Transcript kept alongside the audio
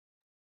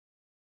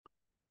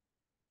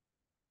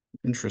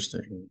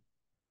Interesting.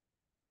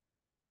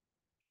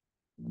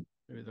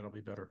 Maybe that'll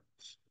be better.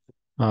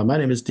 My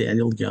name is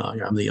Daniel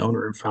Young. I'm the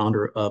owner and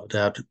founder of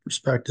Adaptive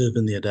Perspective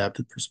and the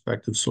Adaptive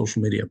Perspective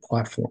social media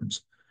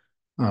platforms.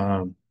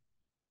 Um,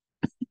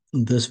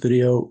 this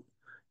video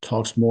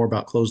talks more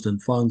about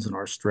closed-end funds and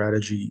our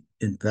strategy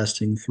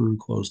investing through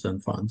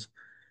closed-end funds.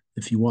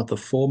 If you want the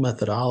full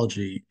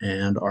methodology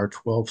and our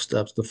 12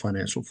 steps to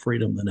financial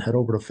freedom, then head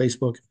over to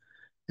Facebook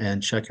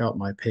and check out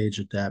my page,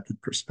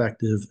 Adaptive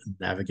Perspective, and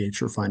Navigate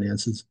Your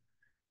Finances,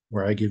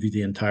 where I give you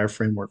the entire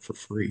framework for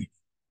free.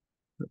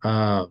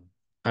 Uh,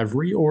 I've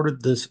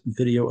reordered this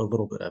video a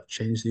little bit. I've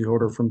changed the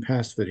order from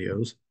past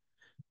videos.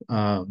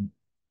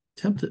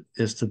 Attempt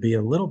is to be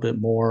a little bit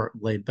more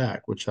laid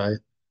back, which I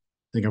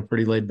think I'm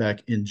pretty laid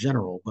back in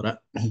general,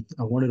 but I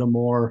wanted a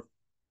more,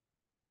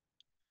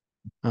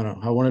 I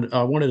don't know,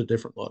 I wanted a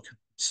different look.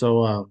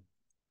 So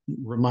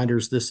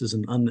reminders, this is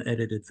an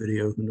unedited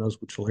video. Who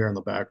knows what you'll hear in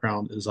the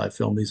background as I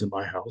film these in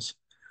my house.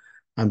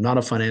 I'm not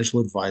a financial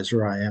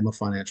advisor. I am a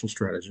financial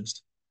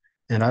strategist,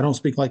 and I don't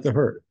speak like the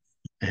herd.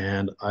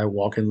 And I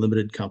walk in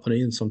limited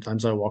company, and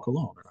sometimes I walk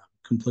alone, and I'm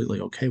completely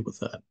okay with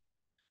that.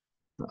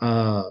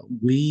 Uh,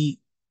 we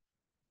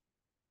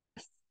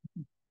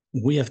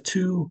we have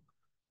two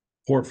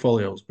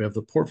portfolios. We have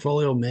the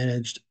portfolio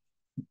managed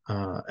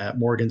at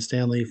Morgan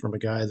Stanley from a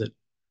guy that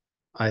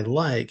I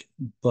like,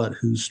 but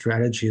whose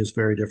strategy is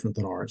very different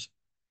than ours.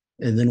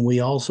 And then we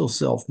also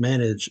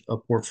self-manage a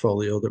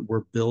portfolio that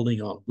we're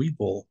building on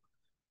Webull,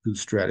 whose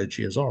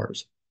strategy is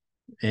ours.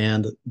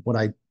 And what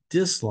I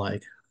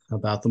dislike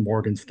about the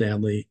Morgan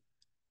Stanley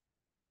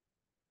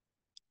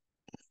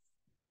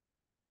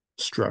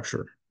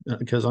structure,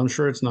 because I'm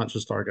sure it's not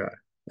just our guy,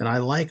 and I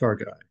like our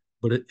guy,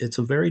 but it's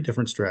a very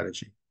different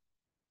strategy.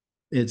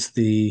 It's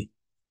the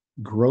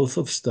growth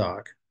of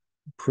stock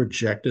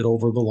projected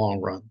over the long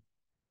run.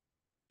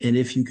 And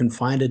if you can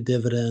find a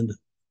dividend,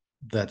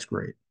 that's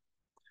great.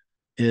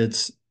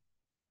 It's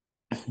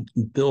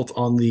built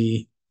on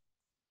the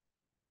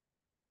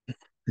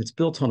it's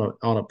built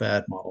on a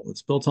bad model.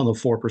 It's built on the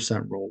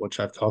 4% rule, which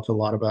I've talked a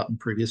lot about in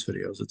previous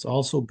videos. It's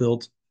also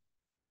built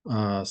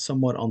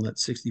somewhat on that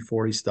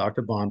 60/40 stock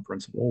to bond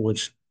principle,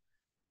 which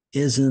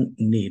isn't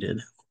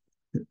needed.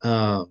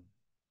 Um,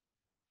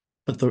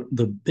 but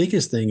the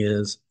biggest thing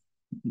is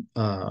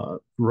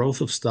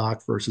growth of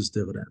stock versus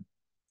dividend.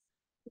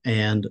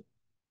 And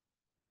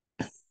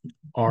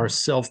our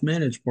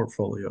self-managed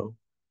portfolio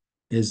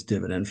is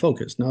dividend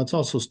focused. Now, it's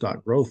also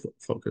stock growth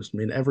focused. I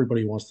mean,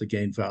 everybody wants to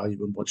gain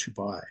value in what you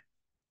buy,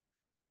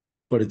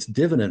 but it's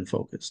dividend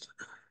focused.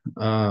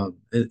 And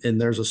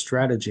there's a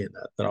strategy in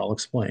that that I'll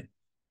explain.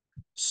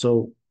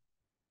 So,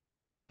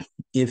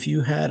 if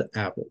you had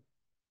Apple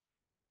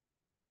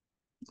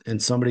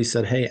and somebody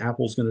said, hey,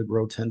 Apple's going to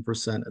grow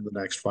 10% in the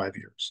next 5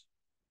 years.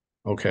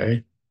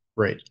 Okay,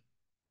 great.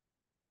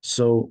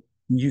 So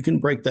you can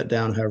break that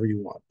down however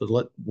you want, but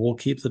we'll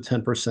keep the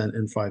 10%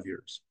 in 5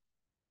 years.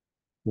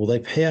 Will they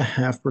pay a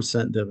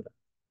 0.5% dividend?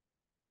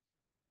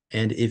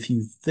 And if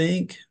you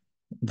think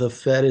the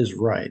Fed is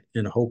right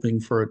in hoping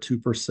for a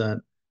 2%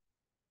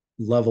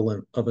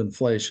 level of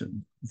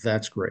inflation,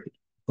 that's great.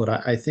 But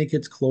I think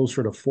it's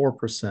closer to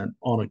 4%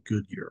 on a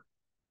good year.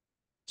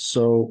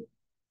 So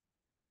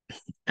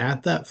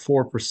at that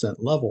 4%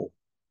 level,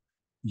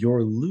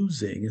 you're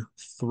losing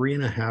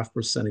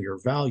 3.5% of your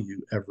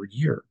value every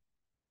year.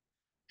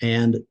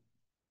 And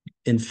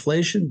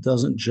inflation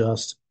doesn't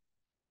just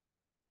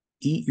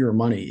eat your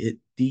money, it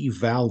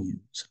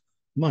devalues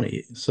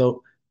money.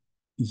 So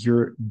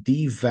you're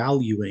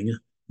devaluing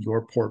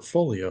your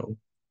portfolio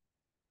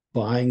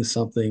buying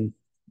something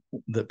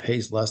that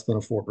pays less than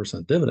a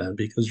 4% dividend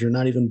because you're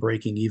not even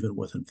breaking even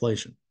with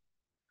inflation.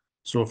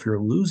 So if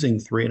you're losing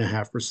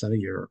 3.5% a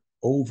year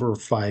over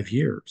 5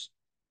 years,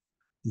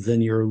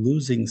 then you're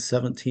losing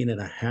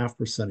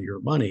 17.5% of your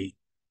money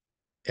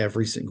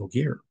every single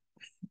year.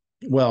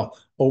 Well,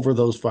 over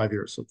those 5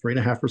 years. So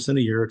 3.5%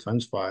 a year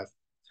times five,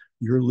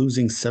 you're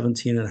losing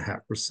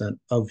 17.5%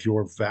 of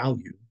your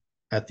value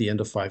at the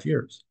end of 5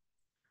 years.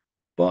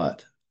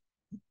 But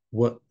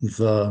what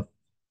the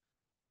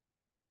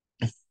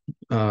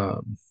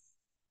um,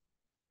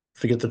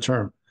 forget the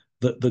term.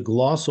 The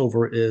gloss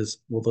over is,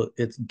 well,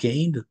 it's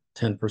gained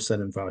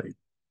 10% in value.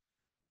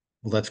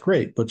 Well, that's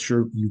great, but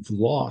you've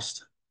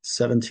lost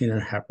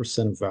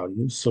 17.5% of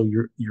value. So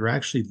you're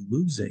actually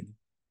losing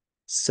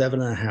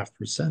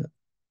 7.5%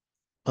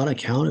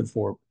 unaccounted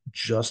for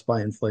just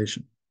by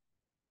inflation.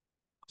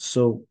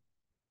 So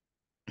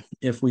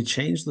if we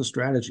change the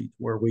strategy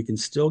where we can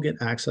still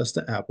get access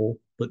to Apple,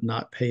 but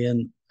not pay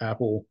in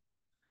Apple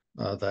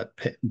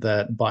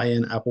that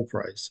buy-in Apple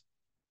price,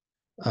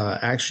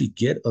 actually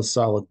get a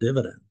solid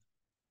dividend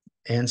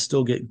and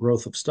still get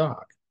growth of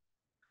stock,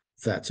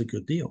 that's a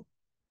good deal.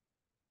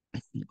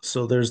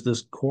 So there's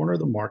this corner of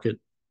the market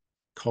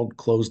called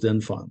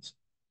closed-end funds.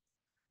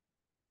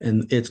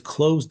 And it's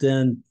closed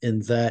in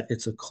that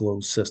it's a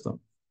closed system,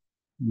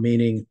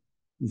 meaning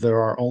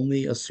there are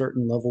only a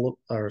certain level of,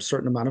 or a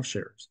certain amount of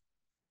shares,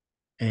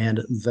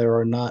 and there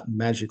are not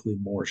magically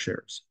more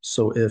shares.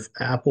 So if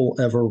Apple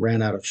ever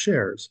ran out of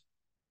shares,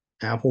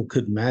 Apple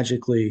could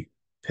magically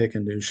pick a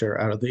new share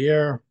out of the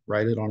air,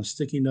 write it on a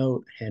sticky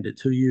note, hand it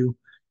to you,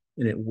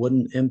 and it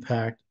wouldn't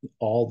impact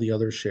all the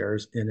other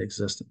shares in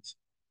existence.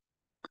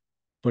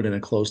 But in a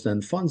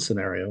closed-end fund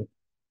scenario,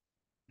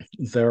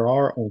 there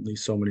are only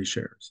so many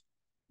shares.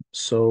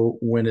 So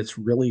when it's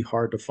really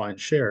hard to find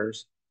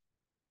shares,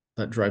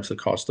 that drives the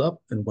cost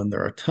up. And when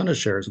there are a ton of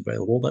shares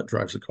available, that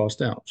drives the cost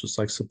down, just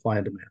like supply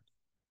and demand.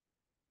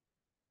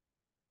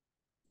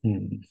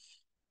 Hmm.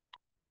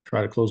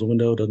 Try to close a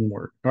window, doesn't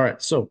work. All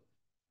right. So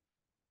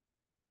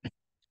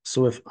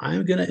if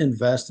I'm going to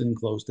invest in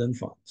closed-end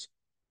funds,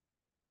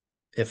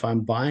 if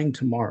I'm buying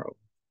tomorrow,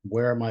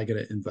 where am I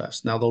going to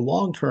invest? Now, the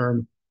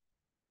long-term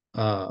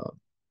uh,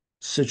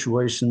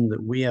 situation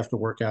that we have to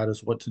work out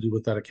is what to do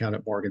with that account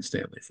at Morgan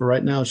Stanley. For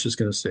right now, it's just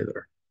going to stay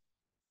there.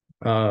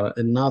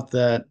 And not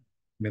that, I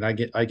mean, I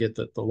get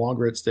that the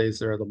longer it stays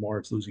there, the more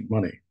it's losing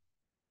money.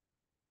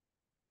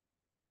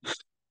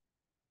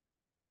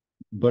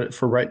 But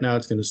for right now,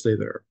 it's going to stay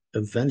there.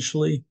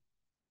 Eventually,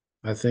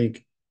 I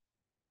think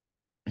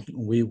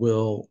we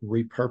will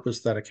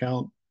repurpose that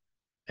account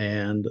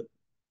and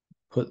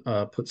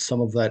put some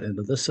of that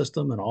into this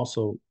system and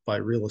also buy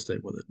real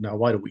estate with it. Now,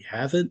 why do we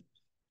have it?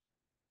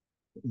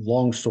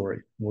 Long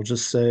story. We'll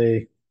just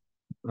say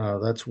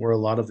that's where a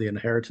lot of the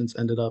inheritance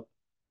ended up,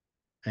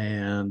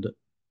 and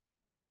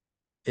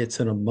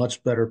it's in a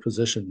much better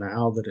position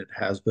now than it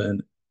has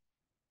been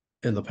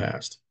in the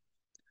past.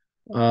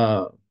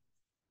 Uh,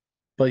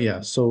 but yeah,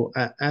 so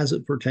as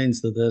it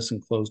pertains to this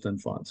and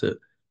closed-end funds,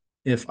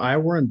 if I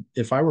were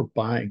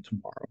buying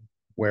tomorrow,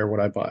 where would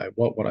I buy?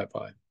 What would I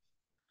buy?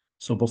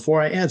 So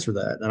before I answer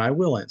that, and I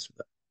will answer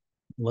that,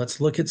 let's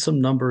look at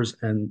some numbers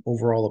and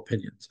overall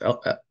opinions,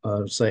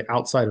 say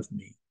outside of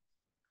me.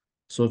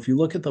 So if you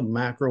look at the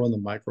macro and the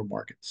micro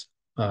markets,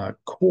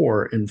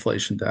 core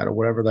inflation data,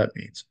 whatever that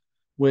means,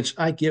 which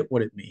I get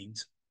what it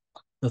means.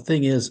 The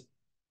thing is,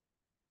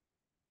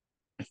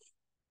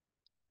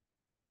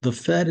 the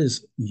Fed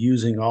is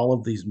using all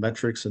of these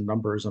metrics and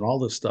numbers and all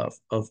this stuff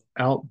of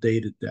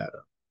outdated data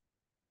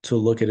to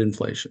look at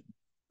inflation.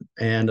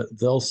 And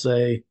they'll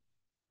say,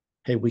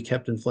 hey, we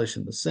kept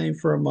inflation the same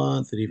for a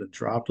month. It even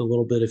dropped a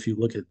little bit if you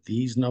look at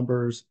these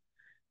numbers.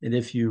 And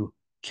if you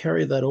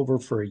carry that over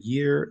for a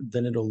year,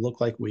 then it'll look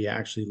like we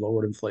actually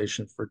lowered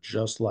inflation for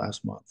just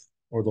last month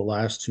or the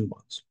last 2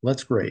 months.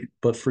 That's great.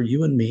 But for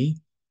you and me,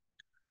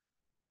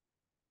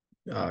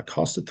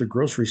 costs at the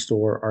grocery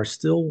store are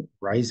still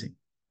rising,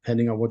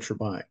 depending on what you're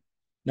buying.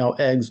 Now,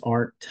 eggs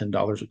aren't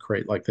 $10 a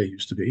crate like they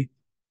used to be.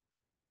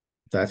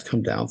 That's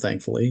come down,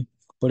 thankfully,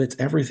 but it's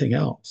everything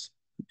else.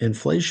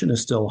 Inflation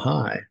is still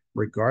high,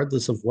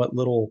 regardless of what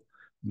little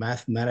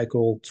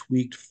mathematical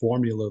tweaked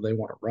formula they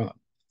want to run.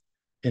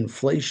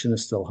 Inflation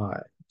is still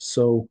high.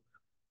 So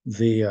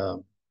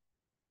the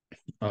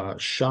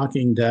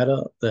shocking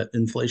data that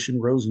inflation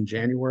rose in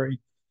January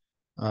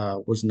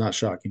was not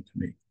shocking to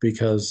me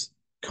because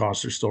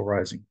costs are still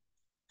rising.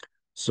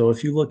 So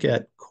if you look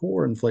at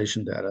core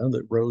inflation data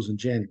that rose in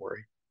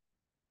January,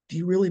 do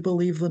you really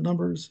believe the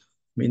numbers?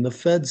 I mean, the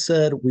Fed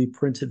said we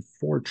printed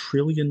 $4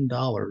 trillion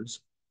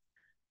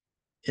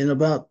in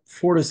about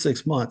 4 to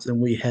 6 months, and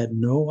we had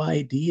no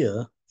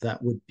idea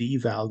that would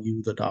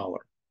devalue the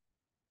dollar.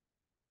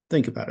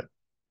 Think about it.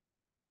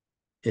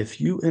 If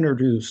you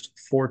introduced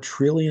 $4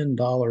 trillion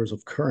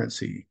of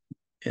currency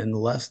in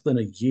less than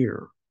a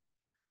year,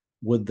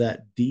 would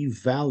that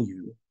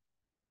devalue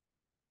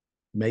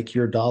make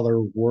your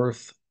dollar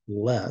worth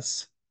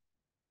less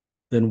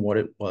than what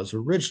it was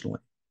originally?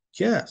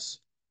 Yes.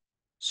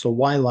 So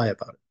why lie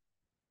about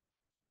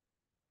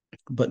it?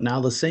 But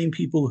now the same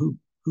people who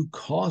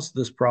caused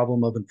this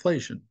problem of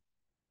inflation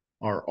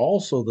are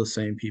also the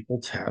same people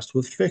tasked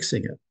with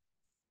fixing it.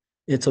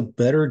 It's a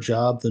better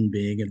job than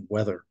being in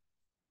weather.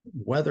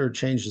 Weather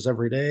changes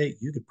every day.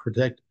 You could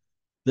predict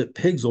that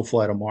pigs will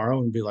fly tomorrow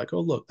and be like,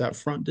 oh, look, that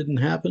front didn't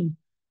happen.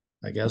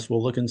 I guess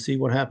we'll look and see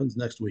what happens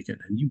next weekend.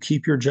 And you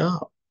keep your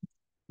job.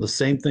 The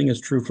same thing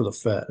is true for the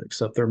Fed,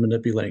 except they're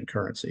manipulating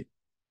currency.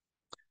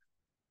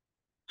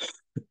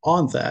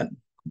 On that,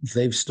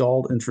 they've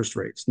stalled interest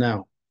rates.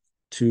 Now,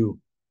 to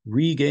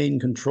regain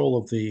control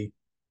of the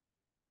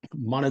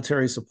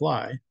monetary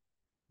supply,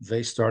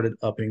 they started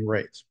upping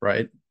rates,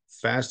 right?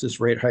 Fastest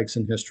rate hikes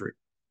in history.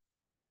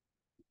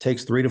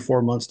 Takes 3 to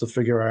 4 months to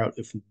figure out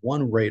if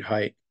one rate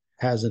hike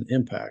has an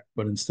impact,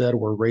 but instead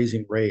we're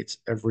raising rates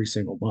every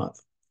single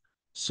month.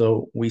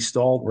 So we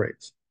stalled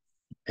rates.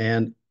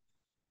 And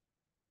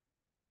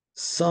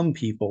some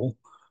people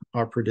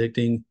are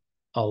predicting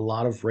a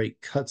lot of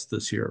rate cuts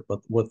this year, but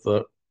with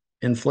the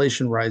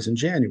inflation rise in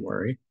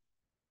January,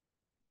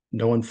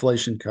 no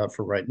inflation cut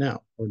for right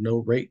now, or no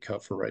rate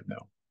cut for right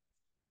now.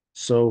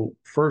 So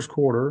first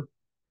quarter,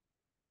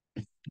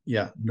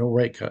 yeah, no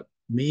rate cut.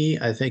 Me,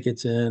 I think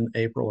it's in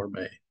April or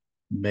May,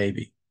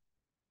 maybe,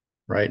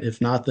 right?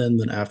 If not, then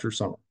after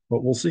summer,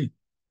 but we'll see.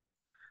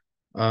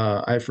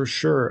 I for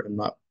sure am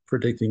not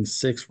predicting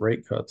 6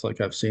 rate cuts like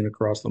I've seen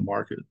across the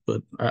market,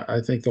 but I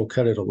think they'll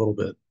cut it a little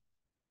bit.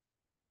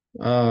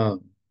 Uh,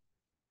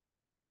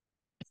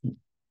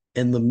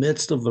 in the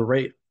midst of the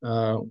rate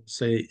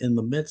say in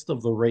the midst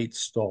of the rate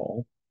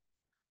stall,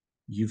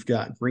 you've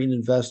got green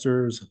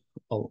investors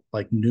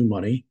like new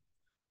money,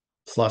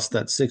 plus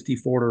that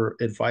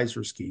 60-40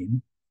 advisor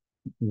scheme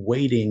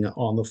waiting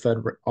on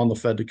the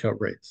Fed to cut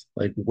rates,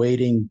 like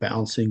waiting,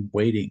 bouncing,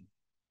 waiting.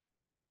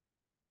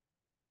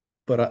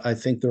 But I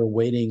think they're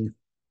waiting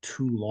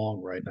too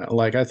long right now.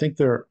 Like I think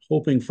they're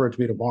hoping for it to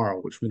be tomorrow,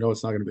 which we know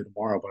it's not going to be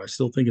tomorrow, but I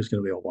still think it's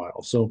going to be a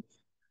while. So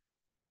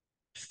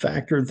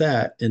factor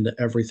that into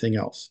everything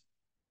else.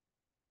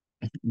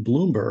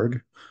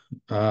 Bloomberg,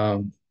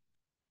 um,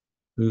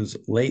 who's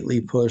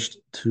lately pushed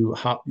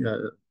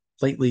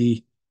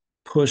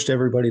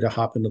everybody to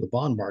hop into the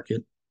bond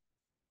market,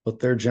 but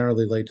they're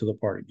generally late to the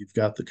party. You've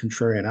got the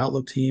contrarian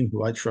outlook team,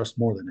 who I trust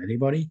more than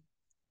anybody.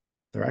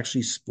 They're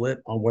actually split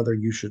on whether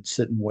you should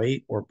sit and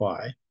wait or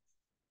buy.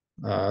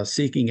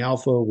 Seeking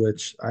Alpha,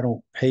 which I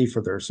don't pay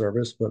for their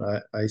service, but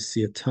I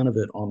see a ton of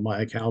it on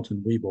my account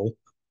in Webull.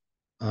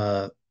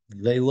 Uh,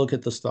 they look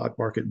at the stock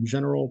market in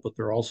general, but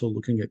they're also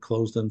looking at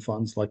closed-end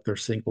funds like their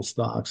single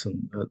stocks,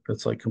 and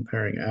it's like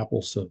comparing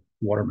apples to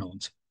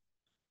watermelons.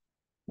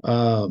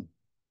 Uh,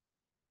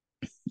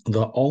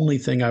 the only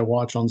thing I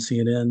watch on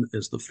CNN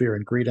is the Fear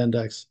and Greed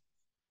Index,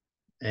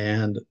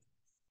 and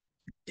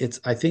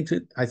I think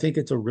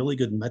it's a really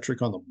good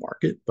metric on the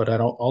market, but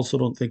also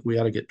don't think we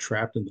ought to get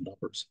trapped in the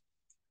numbers.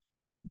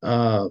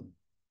 Uh,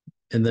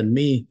 and then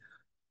me,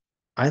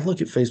 I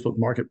look at Facebook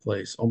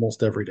Marketplace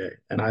almost every day,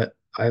 and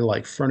I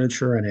like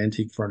furniture and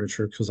antique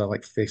furniture because I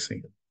like fixing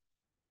it,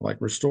 I like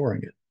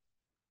restoring it.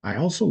 I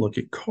also look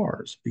at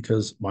cars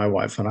because my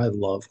wife and I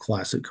love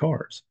classic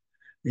cars.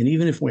 And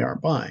even if we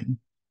aren't buying,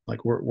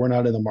 like we're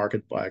not in the market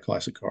to buy a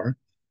classic car,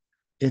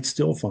 it's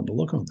still fun to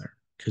look on there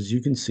because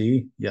you can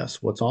see,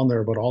 yes, what's on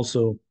there, but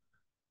also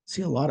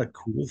see a lot of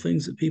cool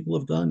things that people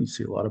have done. You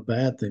see a lot of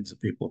bad things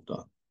that people have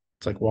done.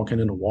 It's like walking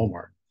into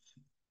Walmart.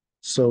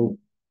 So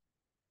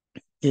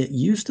it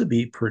used to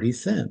be pretty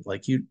thin.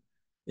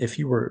 If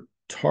you were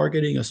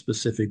targeting a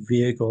specific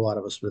vehicle out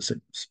of a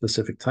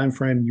specific time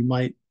frame, you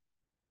might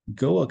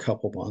go a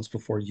couple months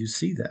before you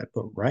see that.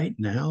 But right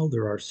now,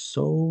 there are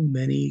so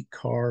many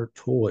car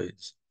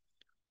toys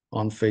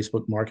on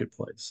Facebook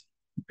Marketplace.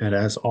 And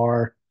as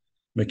our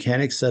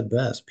mechanic said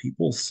best,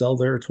 people sell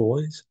their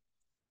toys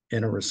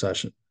in a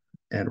recession.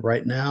 And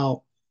right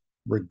now,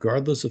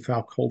 regardless of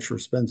how culture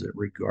spends it,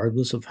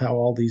 regardless of how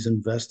all these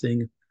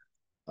investing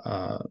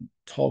uh,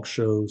 talk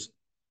shows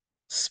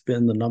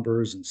spin the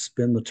numbers and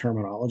spin the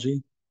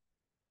terminology,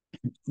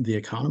 the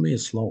economy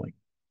is slowing.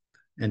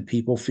 And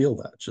people feel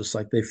that, just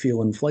like they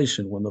feel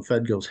inflation when the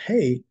Fed goes,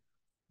 hey,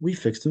 we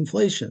fixed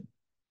inflation.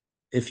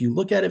 If you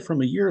look at it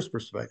from a year's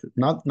perspective,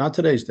 not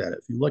today's data,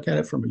 if you look at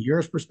it from a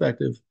year's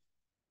perspective,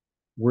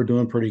 we're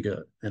doing pretty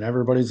good. And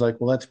everybody's like,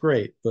 well, that's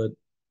great, but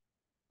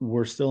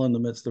we're still in the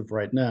midst of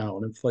right now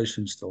and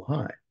inflation's still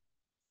high.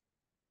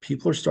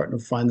 People are starting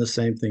to find the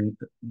same thing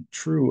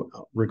true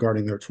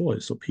regarding their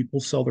toys. So people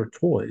sell their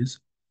toys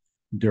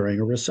during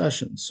a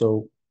recession.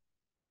 So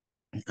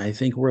I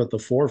think we're at the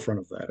forefront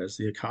of that. As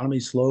the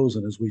economy slows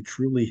and as we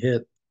truly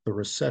hit the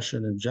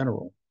recession in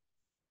general,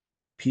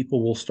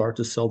 people will start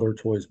to sell their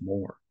toys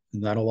more.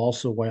 And that'll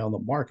also weigh on the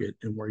market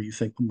and where you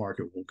think the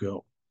market will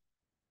go.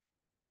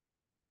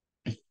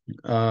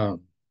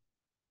 Um,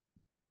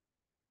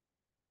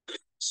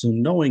 so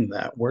knowing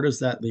that, where does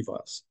that leave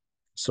us?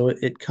 So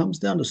it comes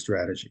down to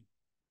strategy.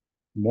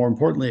 More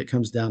importantly, it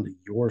comes down to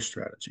your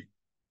strategy.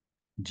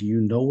 Do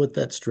you know what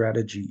that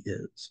strategy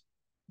is?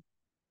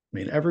 I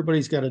mean,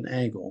 everybody's got an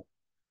angle.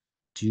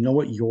 Do you know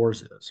what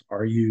yours is?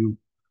 Are you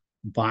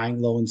buying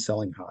low and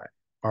selling high?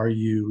 Are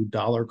you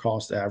dollar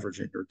cost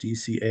averaging or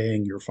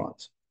DCAing your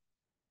funds?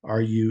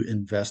 Are you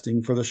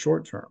investing for the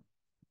short term?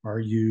 Are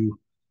you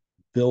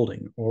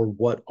building, or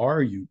what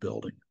are you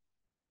building?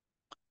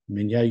 I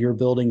mean, yeah, you're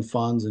building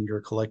funds and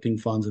you're collecting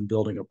funds and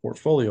building a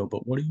portfolio,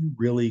 but what are you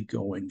really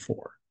going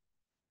for,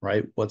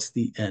 right? What's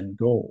the end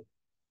goal?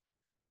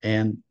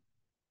 And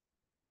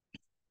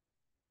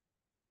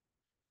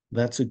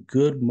that's a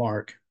good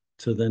mark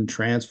to then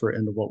transfer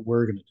into what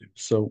we're going to do.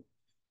 So,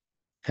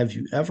 have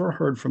you ever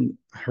heard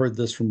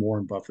this from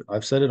Warren Buffett?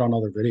 I've said it on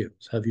other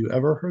videos. Have you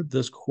ever heard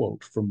this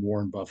quote from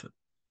Warren Buffett?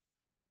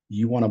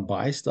 You want to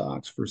buy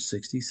stocks for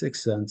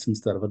 66 cents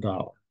instead of a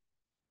dollar,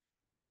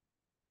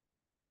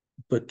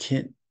 but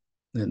can't,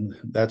 and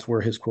that's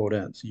where his quote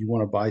ends. You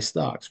want to buy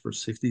stocks for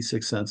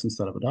 66 cents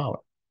instead of a dollar,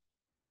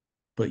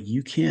 but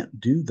you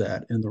can't do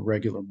that in the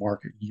regular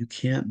market. You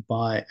can't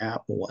buy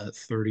Apple at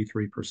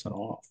 33%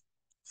 off,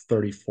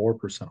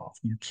 34% off.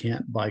 You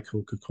can't buy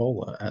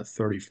Coca-Cola at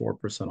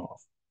 34%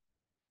 off,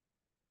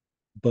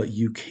 but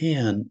you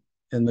can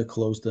in the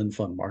closed-end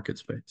fund market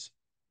space.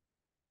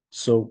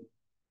 So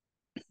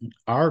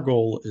our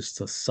goal is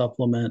to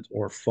supplement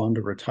or fund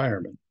a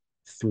retirement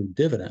through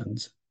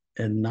dividends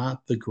and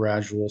not the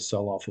gradual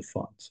sell-off of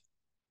funds.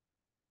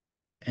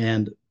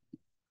 And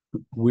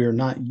we're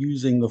not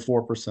using the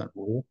 4%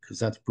 rule because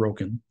that's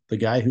broken. The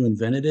guy who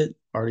invented it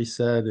already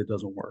said it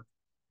doesn't work.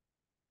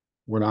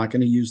 We're not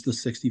going to use the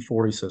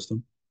 60-40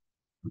 system.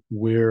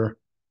 We're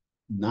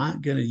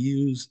not going to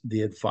use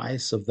the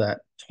advice of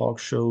that talk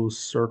show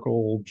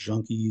circle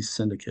junkie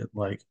syndicate,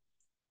 like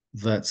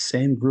that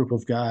same group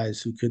of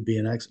guys who could be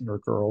an expert, or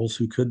girls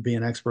who could be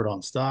an expert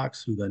on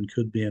stocks, who then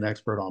could be an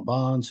expert on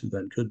bonds, who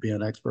then could be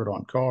an expert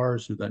on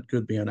cars, who then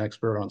could be an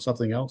expert on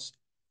something else,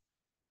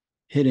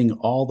 hitting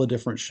all the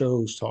different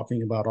shows,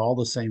 talking about all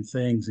the same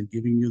things and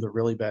giving you the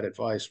really bad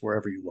advice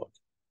wherever you look.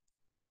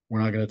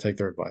 We're not going to take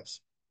their advice.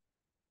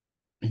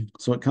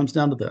 So it comes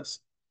down to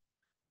this.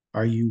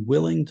 Are you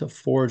willing to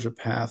forge a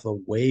path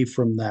away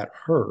from that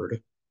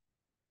herd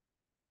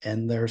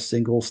and their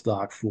single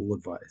stock fool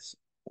advice?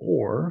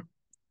 Or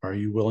are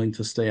you willing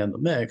to stay in the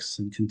mix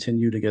and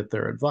continue to get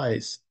their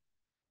advice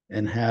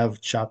and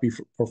have choppy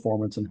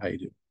performance in how you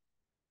do?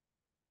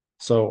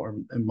 So,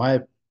 in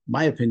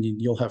my opinion,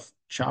 you'll have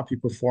choppy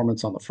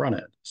performance on the front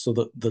end. So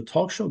the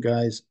talk show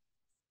guys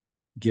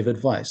give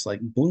advice like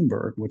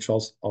Bloomberg, which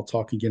I'll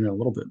talk again in a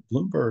little bit.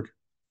 Bloomberg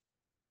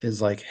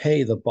is like,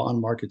 hey, the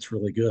bond market's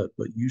really good,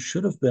 but you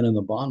should have been in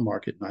the bond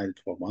market 9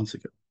 to 12 months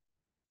ago.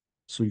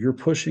 So you're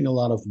pushing a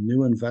lot of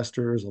new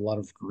investors, a lot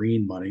of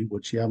green money,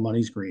 which, yeah,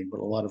 money's green, but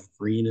a lot of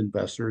green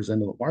investors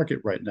into the market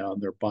right now,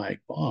 and they're buying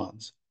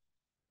bonds,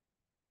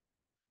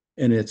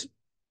 and it's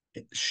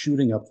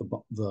shooting up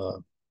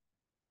the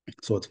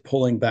so it's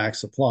pulling back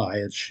supply,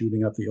 it's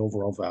shooting up the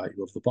overall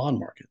value of the bond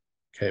market.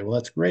 Okay, well,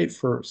 that's great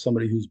for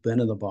somebody who's been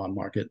in the bond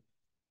market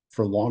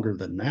for longer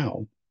than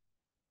now,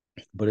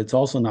 but it's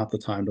also not the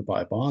time to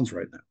buy bonds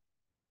right now,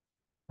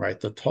 right?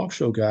 The talk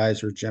show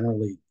guys are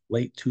generally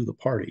late to the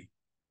party,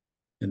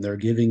 and they're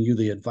giving you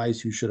the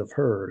advice you should have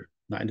heard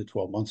 9 to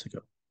 12 months ago.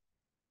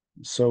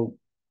 So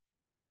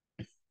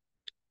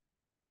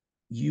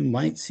you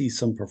might see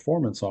some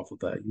performance off of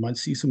that. You might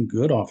see some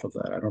good off of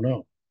that. I don't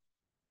know.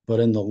 But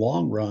in the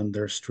long run,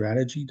 their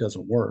strategy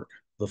doesn't work.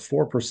 The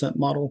 4%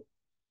 model,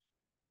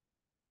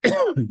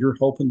 you're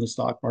hoping the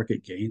stock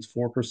market gains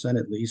 4%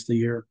 at least a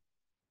year.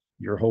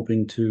 You're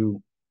hoping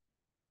to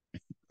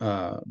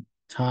uh,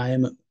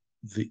 time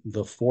the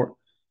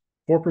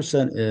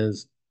 4%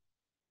 is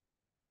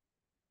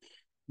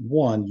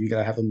one, you got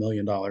to have $1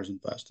 million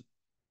invested,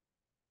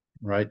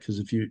 right? Because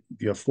if you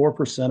have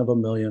 4% of a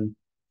million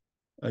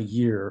a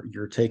year,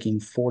 you're taking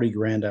 40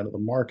 grand out of the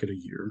market a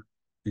year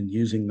and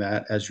using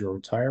that as your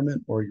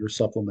retirement, or you're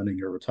supplementing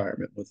your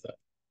retirement with that.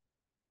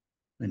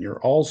 And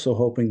you're also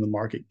hoping the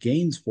market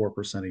gains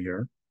 4% a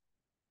year.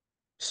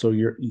 So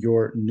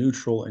you're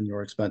neutral in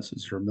your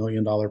expenses. Your $1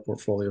 million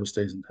portfolio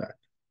stays intact.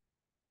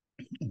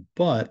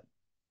 But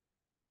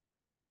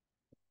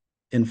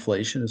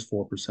inflation is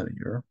 4% a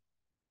year.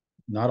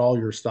 Not all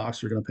your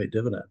stocks are going to pay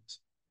dividends.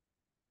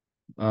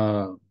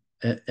 Uh,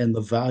 and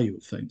the value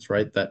of things,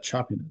 right? That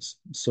choppiness.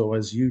 So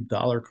as you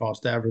dollar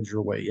cost average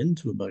your way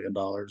into $1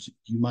 million,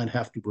 you might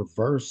have to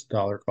reverse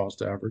dollar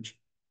cost average,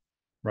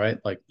 right?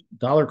 Like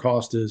dollar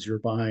cost is you're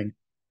buying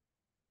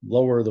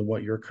lower than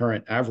what your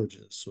current average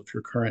is. So if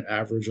your current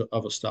average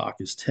of a stock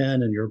is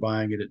 10 and you're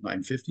buying it at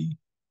 950,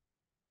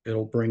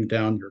 it'll bring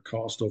down your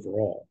cost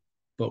overall.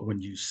 But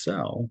when you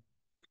sell,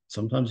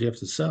 sometimes you have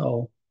to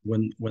sell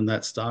when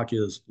that stock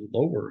is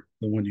lower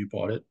than when you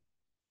bought it.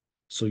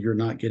 So you're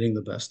not getting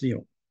the best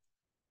deal.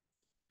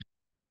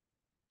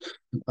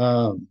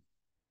 Um,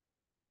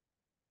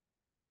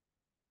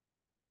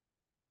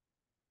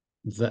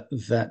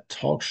 that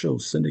talk show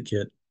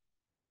syndicate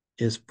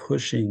is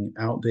pushing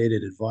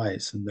outdated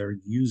advice and they're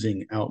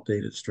using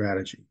outdated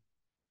strategy.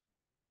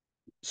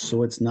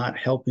 So it's not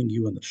helping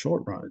you in the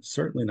short run. It's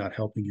certainly not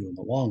helping you in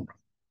the long run.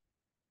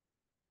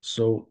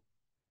 So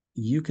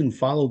you can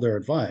follow their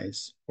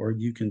advice or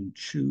you can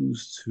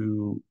choose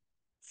to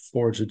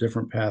forge a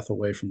different path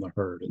away from the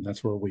herd. And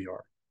that's where we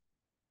are.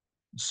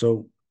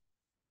 So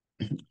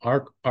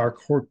our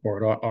court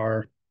board,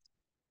 our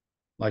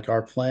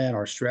plan,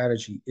 our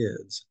strategy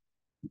is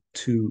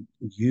to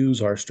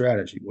use our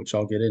strategy, which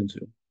I'll get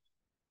into.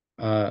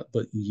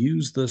 But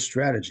use the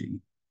strategy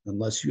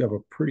unless you have a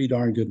pretty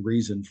darn good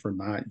reason for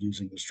not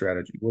using the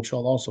strategy, which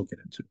I'll also get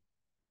into.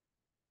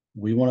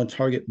 We want to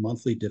target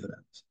monthly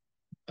dividends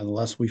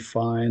unless we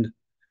find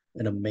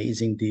an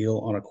amazing deal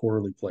on a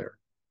quarterly player.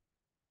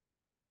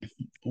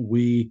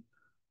 We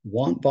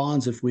want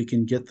bonds if we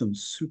can get them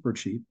super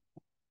cheap,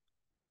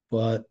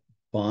 but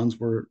bonds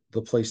were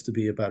the place to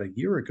be about a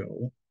year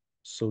ago.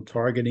 So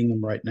targeting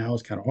them right now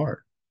is kind of hard.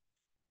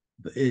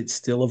 It's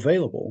still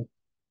available,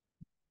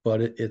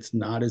 but it's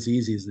not as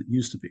easy as it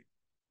used to be.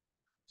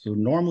 So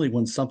normally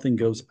when something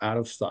goes out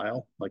of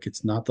style, like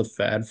it's not the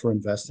fad for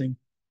investing,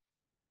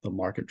 the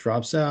market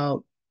drops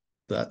out,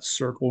 that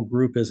circle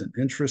group isn't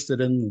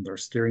interested in, they're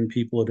steering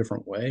people a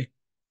different way.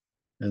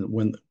 And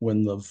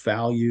when the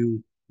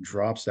value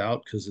drops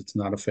out because it's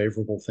not a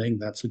favorable thing,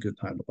 that's a good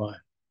time to buy.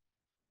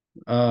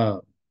 Uh,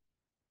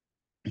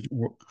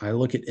 I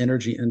look at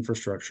energy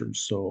infrastructure,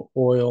 so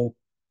oil,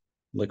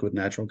 liquid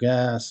natural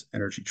gas,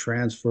 energy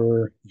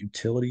transfer,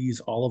 utilities,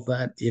 all of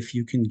that, if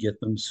you can get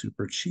them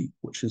super cheap,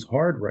 which is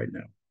hard right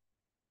now.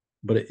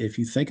 But if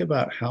you think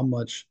about how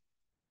much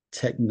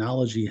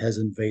technology has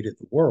invaded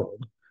the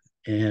world,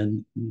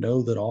 and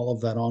know that all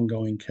of that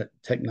ongoing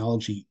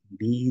technology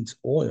needs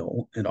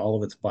oil and all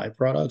of its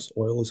byproducts,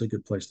 oil is a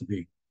good place to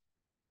be.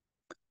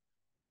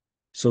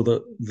 So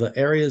the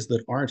areas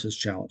that aren't as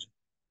challenging,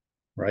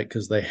 right?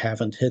 Because they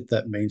haven't hit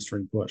that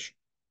mainstream push.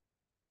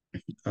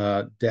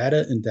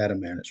 Data and data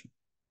management,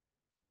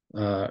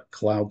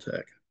 cloud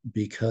tech,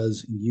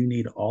 because you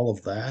need all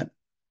of that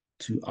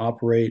to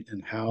operate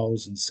and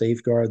house and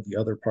safeguard the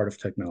other part of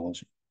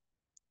technology.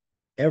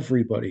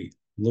 Everybody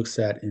looks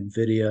at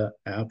NVIDIA,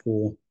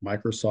 Apple,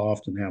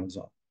 Microsoft, and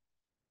Amazon.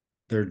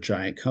 They're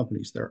giant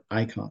companies, they're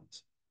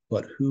icons.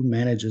 But who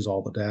manages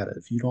all the data?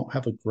 If you don't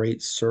have a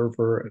great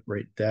server, a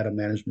great data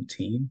management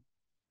team,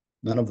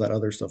 none of that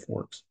other stuff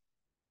works.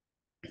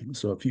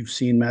 So if you've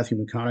seen Matthew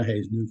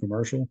McConaughey's new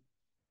commercial,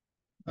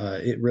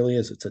 it really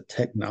is. It's a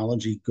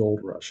technology gold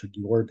rush, and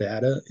your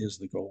data is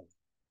the gold.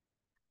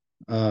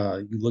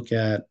 You look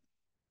at,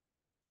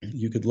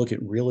 you could look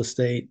at real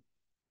estate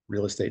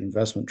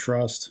investment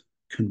trust,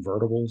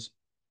 convertibles,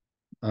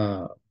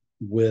 uh,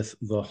 with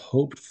the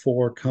hoped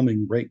for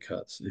coming rate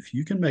cuts. If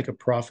you can make a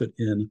profit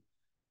in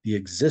the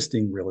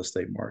existing real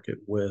estate market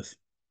with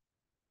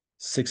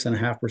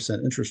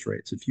 6.5% interest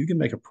rates, if you can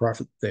make a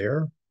profit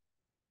there,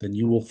 then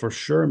you will for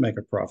sure make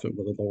a profit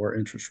with a lower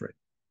interest rate.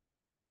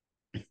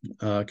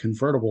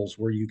 Convertibles,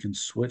 where you can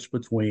switch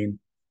between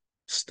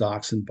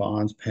stocks and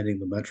bonds pending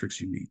the metrics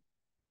you meet,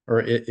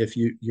 or if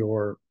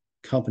your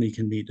company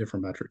can meet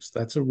different metrics.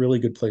 That's a really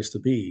good place to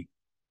be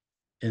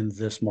in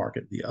this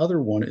market. The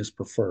other one is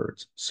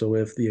preferreds. So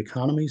if the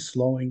economy's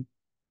slowing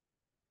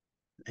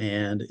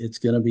and it's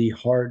going to be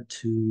hard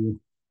to,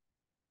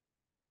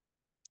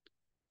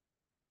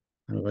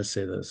 how do I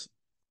say this?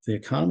 The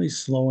economy's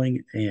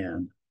slowing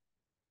and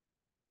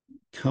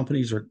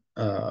companies are,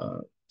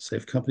 say,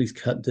 if companies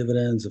cut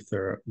dividends, if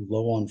they're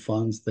low on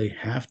funds, they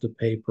have to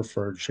pay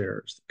preferred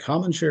shares.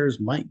 Common shares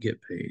might get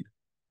paid,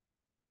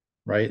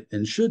 right?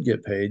 And should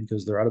get paid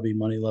because there ought to be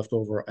money left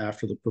over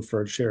after the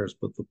preferred shares.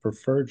 But the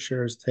preferred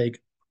shares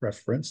take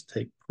preference,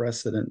 take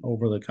precedent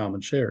over the common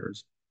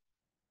shares.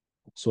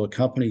 So a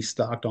company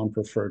stocked on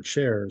preferred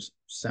shares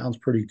sounds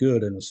pretty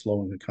good in a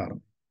slowing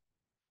economy.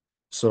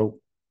 So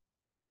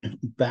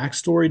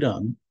backstory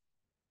done.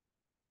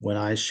 When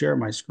I share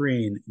my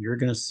screen, you're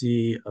going to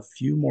see a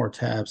few more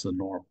tabs than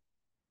normal.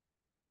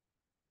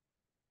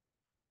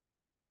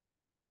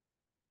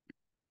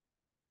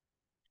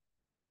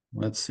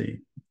 Let's see.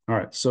 All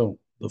right. So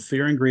the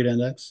fear and greed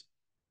index,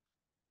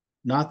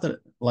 not that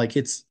like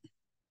it's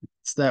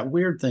that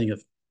weird thing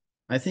of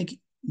I think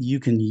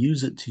you can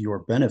use it to your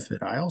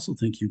benefit. I also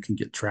think you can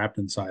get trapped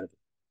inside of it.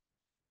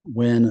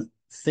 When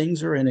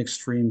things are in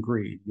extreme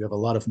greed, you have a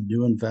lot of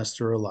new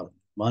investor, a lot of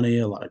money,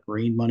 a lot of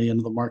green money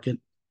into the market.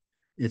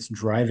 It's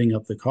driving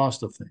up the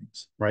cost of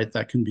things, right?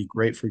 That can be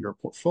great for your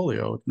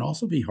portfolio. It can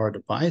also be hard to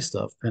buy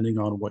stuff depending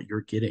on what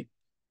you're getting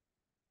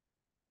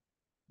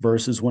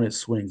versus when it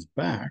swings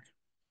back,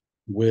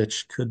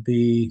 which could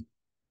be,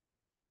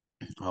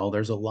 oh,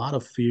 there's a lot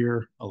of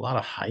fear, a lot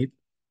of hype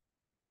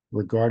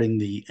regarding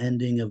the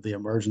ending of the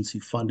emergency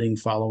funding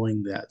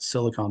following that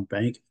Silicon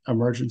Bank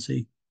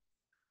emergency.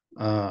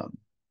 Uh,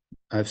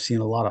 I've seen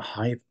a lot of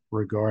hype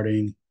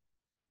regarding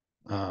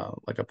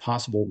like a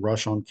possible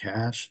rush on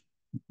cash.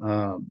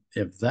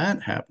 If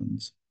that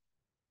happens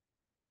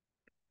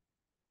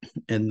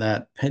and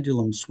that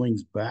pendulum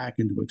swings back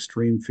into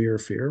extreme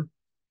fear,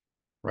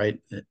 right?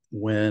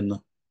 When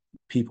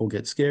people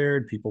get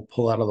scared, people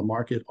pull out of the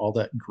market, all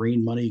that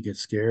green money gets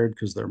scared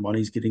because their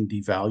money's getting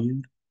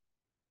devalued.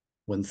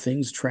 When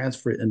things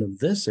transfer into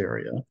this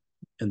area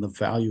and the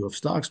value of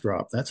stocks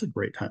drop, that's a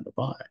great time to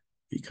buy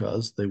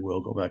because they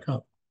will go back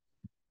up.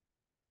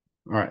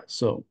 All right,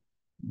 so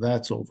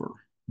that's over.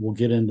 We'll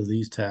get into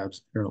these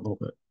tabs here in a little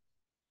bit.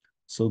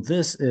 So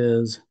this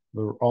is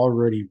the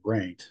already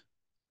ranked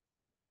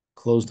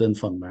closed-end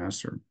fund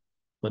master,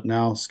 but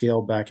now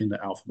scaled back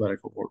into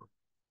alphabetical order.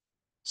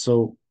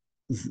 So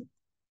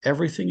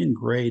everything in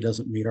gray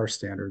doesn't meet our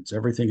standards.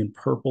 Everything in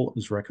purple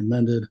is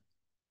recommended.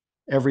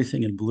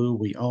 Everything in blue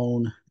we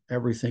own.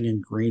 Everything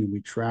in green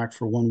we track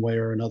for one way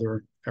or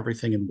another.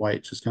 Everything in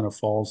white just kind of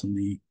falls in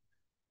the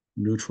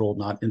neutral,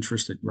 not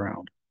interested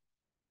ground.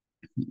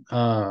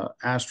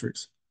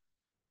 Asterisk.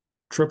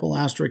 Triple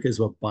asterisk is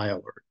a buy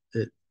alert.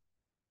 It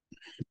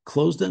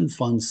closed-end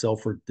funds sell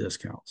for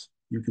discounts.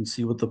 You can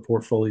see what the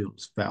portfolio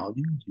is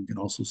valued. You can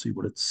also see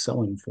what it's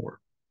selling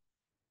for.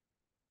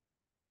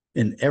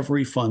 And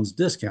every fund's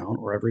discount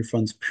or every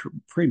fund's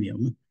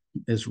premium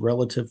is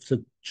relative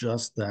to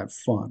just that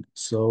fund.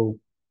 So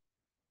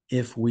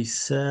if we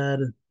said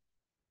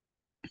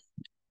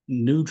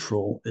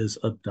neutral is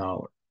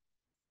 $1,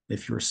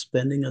 if you're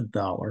spending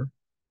 $1,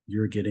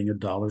 you're getting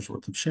 $1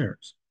 worth of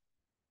shares.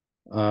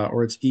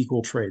 Or it's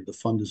equal trade. The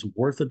fund is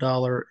worth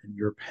 $1 and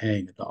you're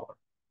paying $1.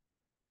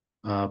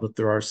 But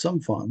there are some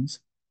funds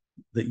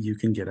that you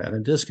can get at a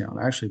discount.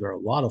 Actually, there are a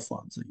lot of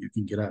funds that you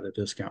can get at a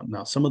discount.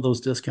 Now, some of those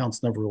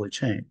discounts never really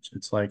change.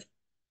 It's like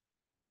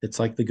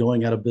the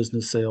going out of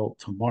business sale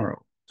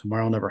tomorrow.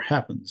 Tomorrow never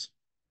happens,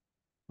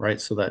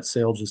 right? So that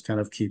sale just kind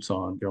of keeps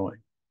on going.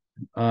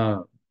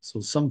 So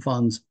some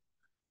funds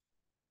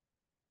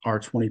are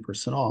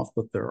 20% off,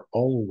 but they're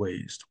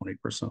always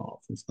 20%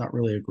 off. It's not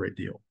really a great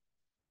deal.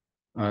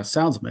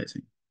 Sounds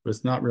amazing, but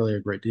it's not really a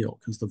great deal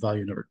because the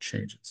value never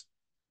changes.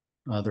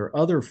 There are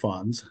other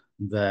funds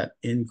that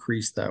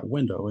increase that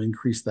window,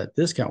 increase that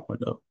discount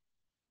window,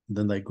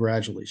 then they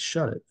gradually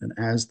shut it. And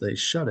as they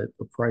shut it,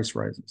 the price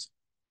rises.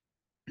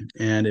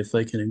 And if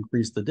they can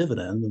increase the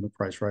dividend, then the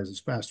price rises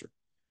faster.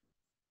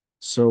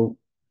 So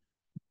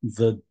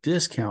the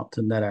discount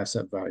to net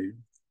asset value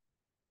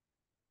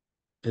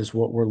is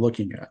what we're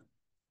looking at.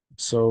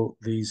 So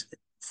these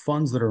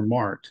funds that are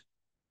marked,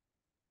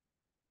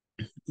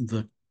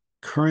 the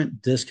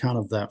current discount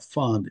of that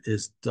fund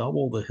is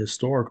double the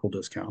historical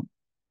discount.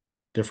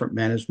 Different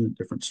management,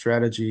 different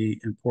strategy,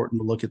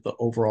 important to look at the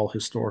overall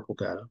historical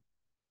data.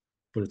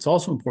 But it's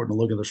also important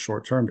to look at the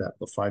short-term data,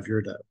 the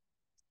 5-year data.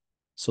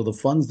 So the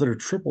funds that are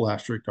triple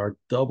asterisk are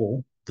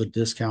double the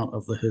discount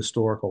of the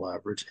historical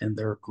average, and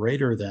they're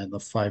greater than the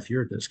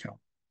 5-year discount.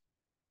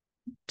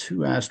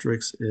 2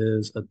 asterisks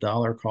is a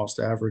dollar cost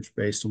average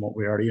based on what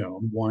we already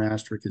own. 1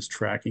 asterisk is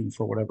tracking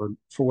for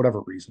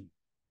whatever reason.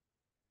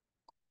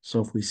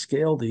 So if we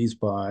scale these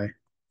by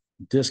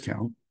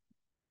discount,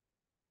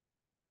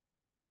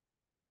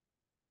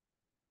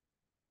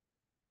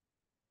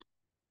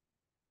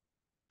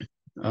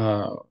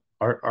 uh,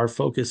 our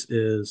focus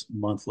is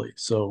monthly.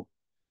 So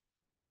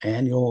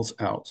annuals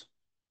out.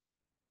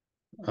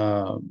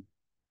 Um,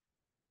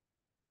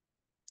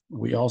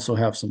 we also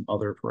have some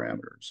other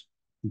parameters,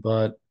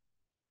 but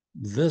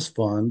this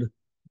fund,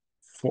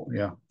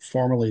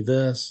 formerly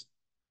this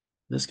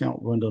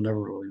discount window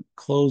never really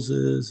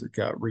closes. It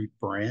got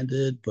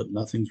rebranded, but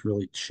nothing's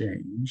really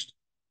changed.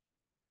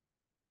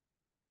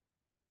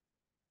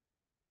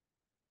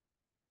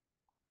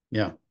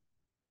 Yeah.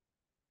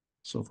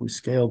 So if we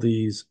scale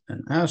these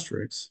and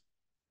asterisks,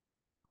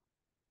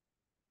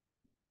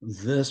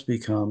 this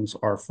becomes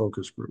our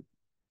focus group.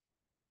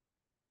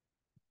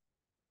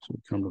 So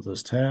we come to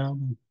this tab.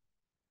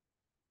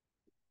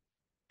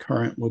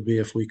 Current would be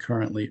if we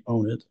currently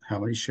own it. How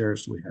many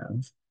shares do we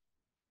have?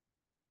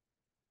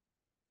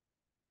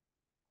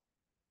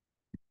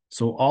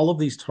 So all of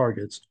these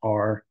targets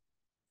are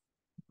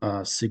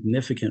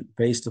significant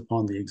based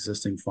upon the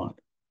existing fund.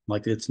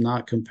 Like it's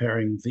not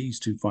comparing these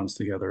two funds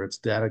together. It's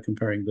data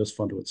comparing this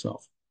fund to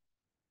itself.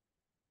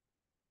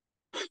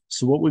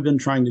 So what we've been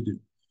trying to do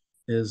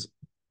is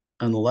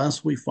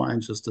unless we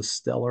find just a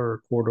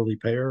stellar quarterly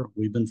payer,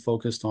 we've been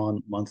focused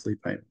on monthly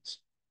payments,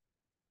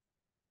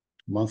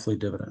 monthly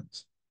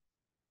dividends.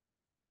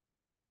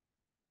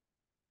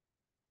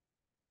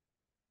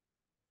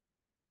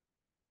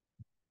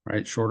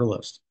 Right? Shorter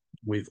list.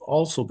 We've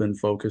also been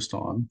focused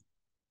on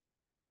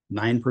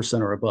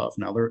 9% or above.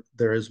 Now,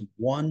 there is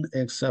one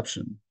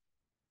exception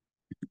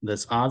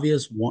that's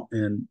obvious, one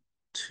and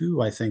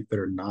two, I think, that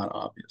are not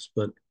obvious,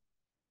 but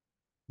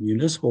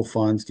municipal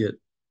funds get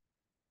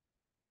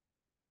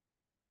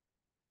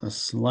a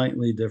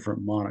slightly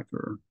different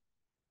moniker.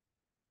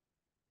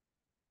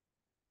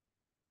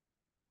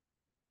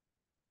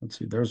 Let's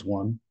see, there's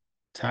one.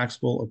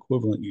 Taxable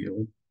equivalent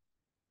yield.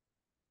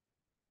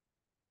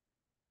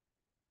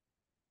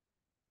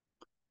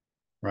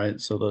 Right?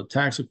 So the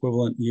tax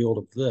equivalent yield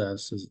of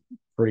this is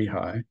pretty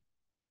high.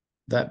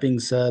 That being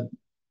said,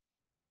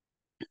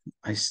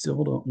 I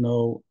still don't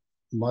know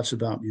much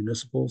about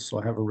municipals, so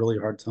I have a really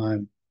hard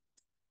time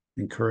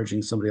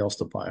encouraging somebody else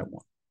to buy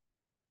one.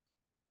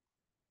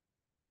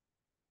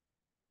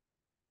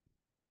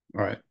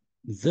 All right.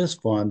 This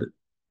fund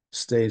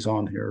stays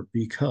on here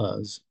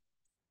because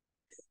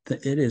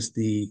it is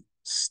the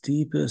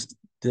steepest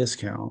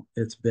discount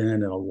it's been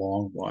in a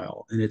long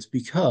while. And it's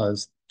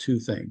because two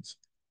things.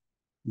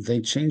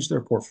 They changed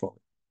their portfolio.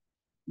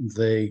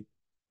 They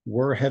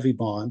were heavy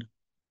bond,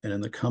 and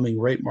in the coming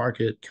rate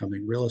market,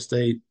 coming real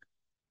estate,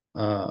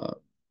 uh,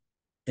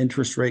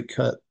 interest rate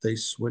cut, they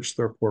switched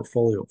their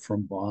portfolio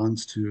from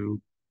bonds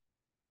to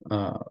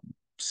uh,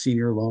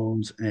 senior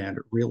loans and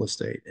real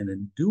estate. And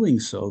in doing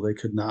so, they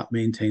could not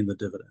maintain the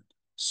dividend.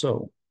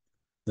 So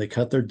they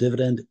cut their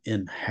dividend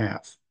in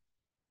half,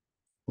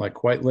 like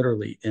quite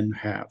literally in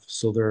half.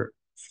 So their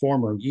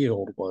former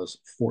yield was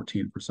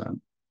 14%.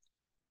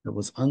 It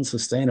was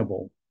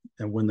unsustainable.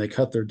 And when they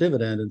cut their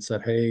dividend and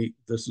said, hey,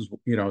 this is,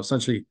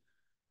 essentially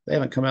they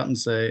haven't come out and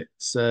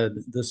said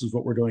this is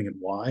what we're doing and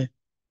why,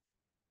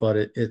 but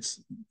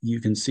it's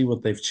you can see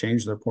what they've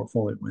changed their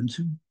portfolio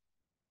into,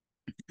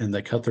 and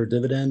they cut their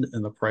dividend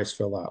and the price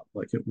fell out.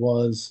 Like it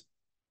was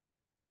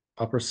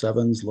upper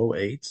sevens, low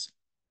eights,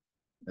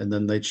 and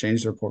then they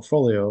changed their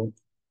portfolio,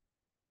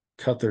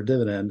 cut their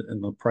dividend,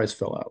 and the price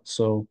fell out.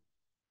 So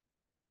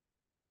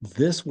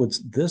this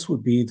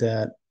would be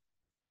that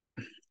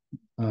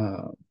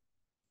uh,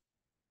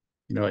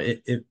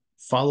 it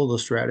follow the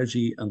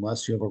strategy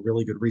unless you have a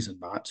really good reason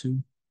not to.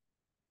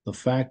 The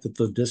fact that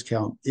the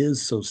discount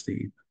is so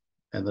steep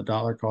and the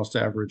dollar cost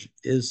average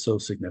is so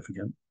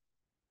significant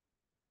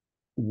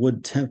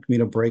would tempt me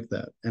to break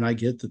that. And I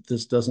get that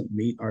this doesn't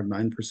meet our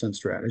 9%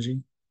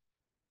 strategy,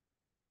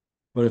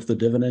 but if the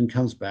dividend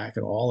comes back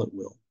at all, it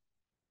will.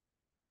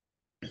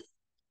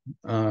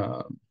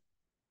 Uh,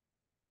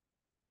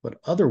 but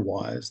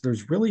otherwise,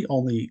 there's really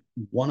only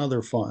one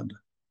other fund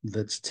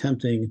that's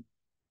tempting.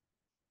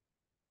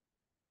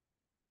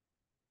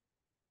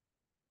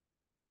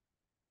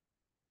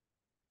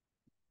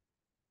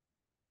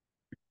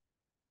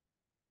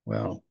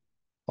 Well,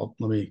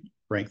 let me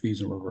rank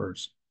these in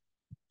reverse.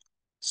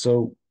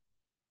 So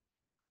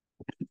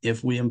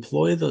if we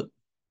employ the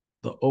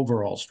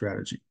overall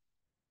strategy,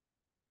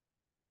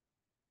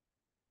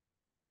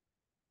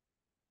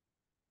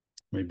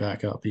 let me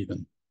back up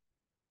even.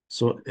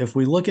 So if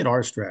we look at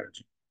our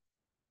strategy,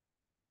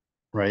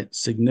 right,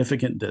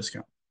 significant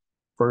discount,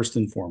 first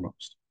and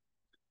foremost,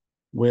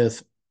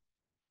 with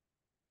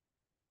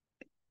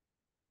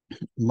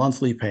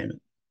monthly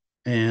payment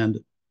and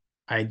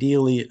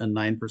ideally a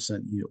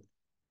 9% yield,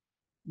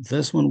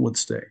 this one would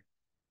stay.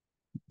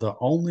 The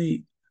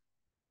only,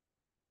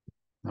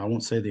 I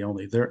won't say the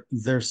only,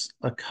 there's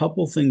a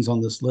couple things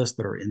on this list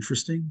that are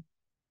interesting,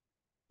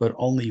 but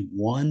only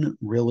one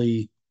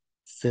really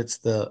fits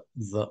the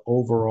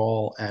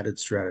overall added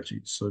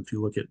strategy. So if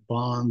you look at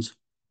bonds,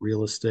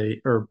 real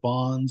estate, or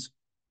bonds,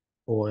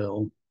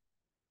 oil,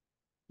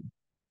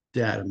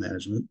 data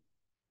management,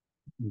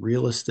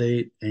 real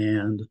estate,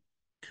 and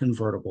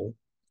convertible,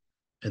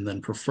 and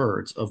then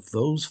preferreds, of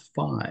those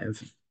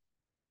five,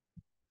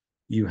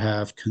 you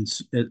have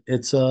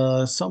it's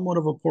a somewhat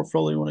of a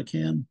portfolio when it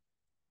can,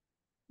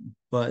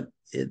 but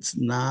it's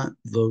not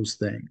those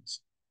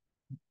things.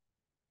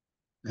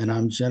 And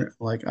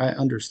like I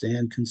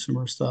understand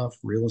consumer stuff,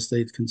 real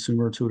estate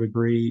consumer to a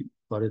degree,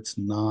 but it's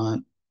not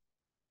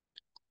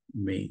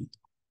me.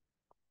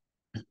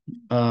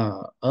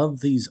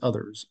 Of these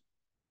others,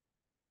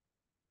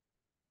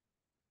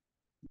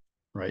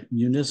 right?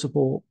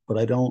 Municipal, but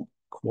I don't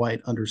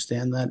quite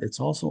understand that. It's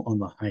also on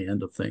the high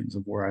end of things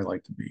of where I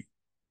like to be.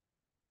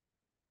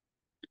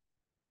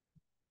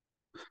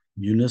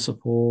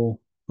 Municipal,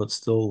 but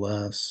still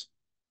less,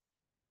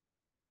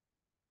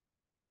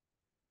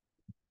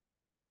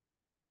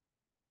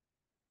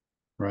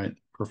 right?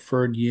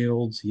 Preferred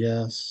yields,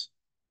 yes,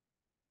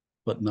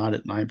 but not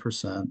at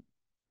 9%,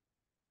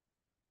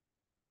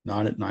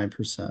 not at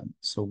 9%.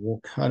 So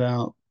we'll cut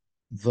out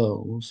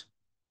those.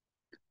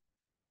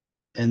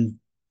 And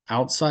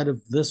outside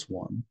of this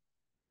one,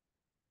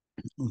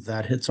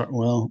 that hits our,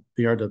 well,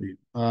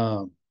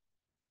 BRW,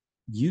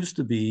 used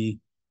to be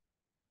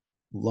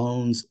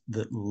loans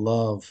that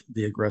love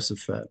the aggressive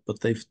Fed, but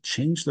they've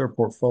changed their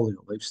portfolio.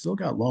 They've still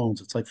got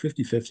loans. It's like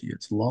 50-50.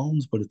 It's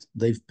loans, but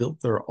they've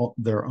built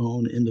their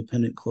own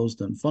independent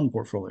closed-end fund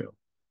portfolio,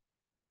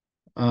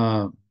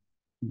 uh,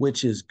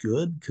 which is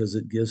good because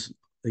it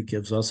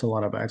gives us a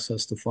lot of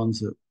access to funds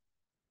that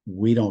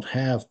we don't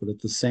have. But at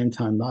the same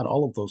time, not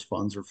all of those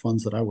funds are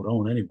funds that I would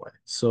own anyway.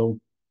 So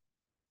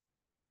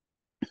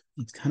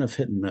it's kind of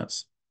hit and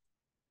miss.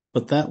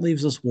 But that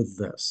leaves us with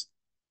this.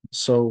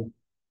 So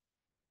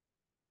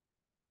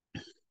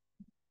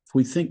if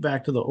we think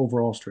back to the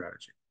overall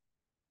strategy,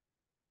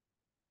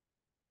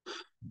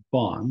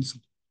 bonds,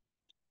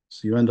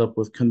 so you end up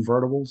with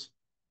convertibles.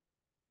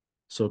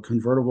 So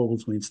convertible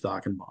between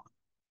stock and bond.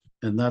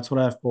 And that's what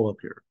I have to pull up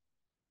here.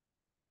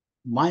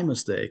 My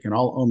mistake, and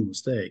I'll own the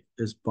mistake,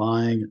 is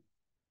buying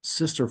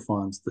sister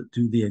funds that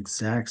do the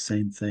exact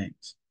same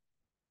things.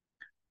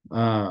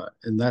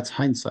 And that's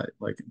hindsight.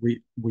 Like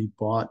we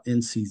bought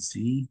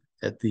NCZ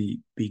at the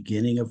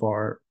beginning of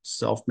our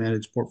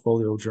self-managed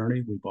portfolio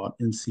journey. We bought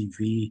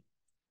NCV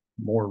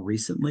more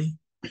recently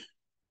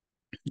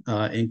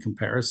in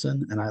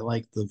comparison, and I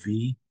like the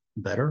V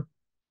better.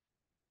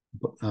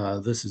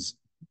 This is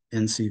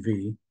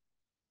NCV.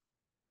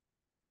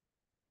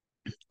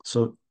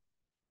 So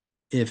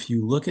if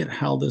you look at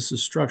how this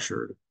is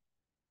structured,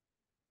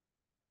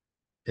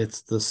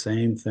 it's the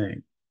same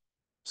thing,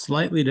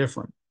 slightly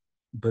different,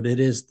 but it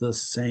is the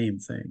same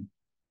thing.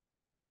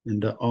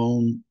 And to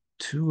own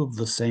two of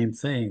the same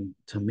thing,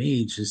 to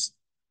me, just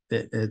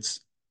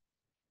it's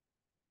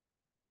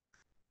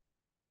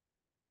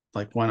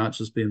like, why not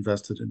just be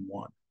invested in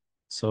one?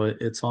 So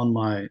it's on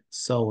my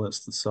sell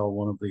list to sell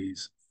one of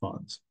these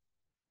funds.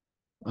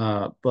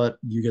 But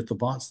you get the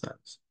bond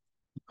status.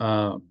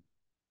 Um,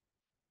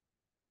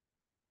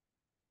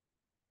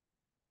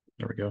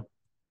 there we go.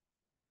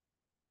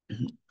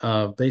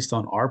 Based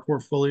on our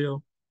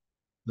portfolio,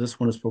 this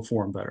one has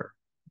performed better.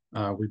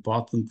 We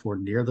bought them for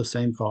near the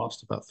same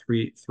cost, about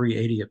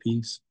 380 a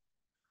piece.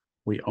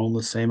 We own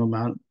the same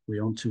amount. We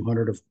own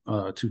 200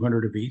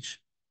 of each.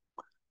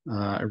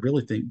 I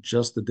really think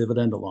just the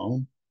dividend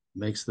alone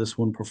makes this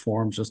one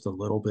perform just a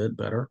little bit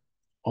better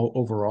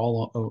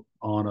overall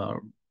on a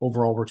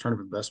overall return of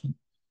investment.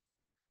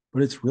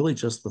 But it's really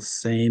just the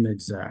same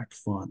exact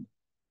fund.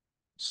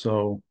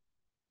 So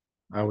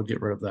I would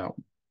get rid of that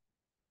one.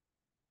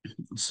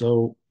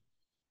 So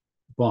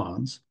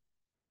bonds,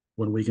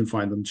 when we can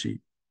find them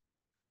cheap.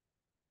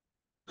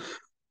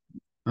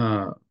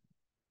 Uh,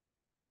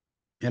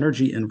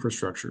 Energy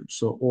infrastructure.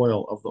 So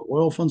oil, of the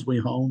oil funds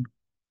we own,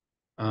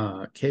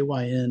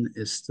 KYN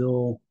is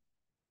still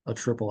a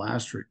triple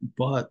asterisk,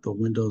 but the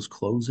window's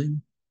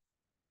closing.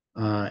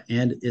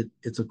 And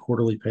it's a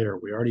quarterly payer.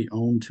 We already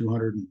own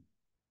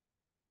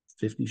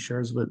 250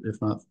 shares of it,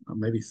 if not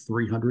maybe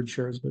 300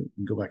 shares of it. You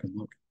can go back and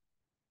look.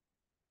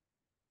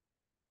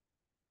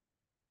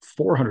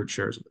 400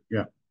 shares of it.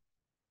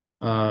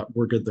 Yeah.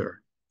 We're good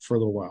there for a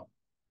little while.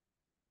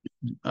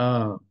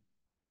 Uh,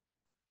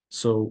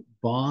 so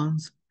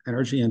bonds,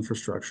 energy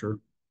infrastructure,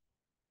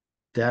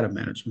 data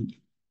management,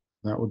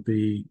 that would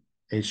be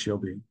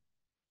HGLB.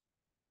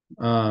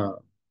 Uh,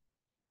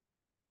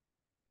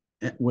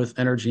 with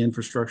energy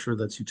infrastructure,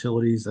 that's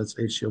utilities, that's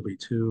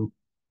HGLB2.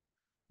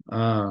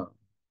 Uh,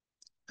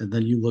 and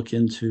then you look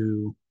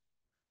into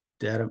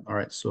data. All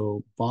right,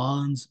 so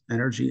bonds,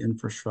 energy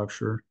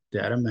infrastructure,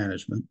 data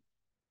management,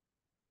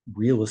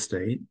 real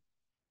estate,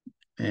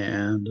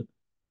 and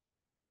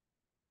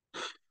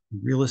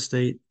real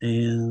estate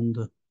and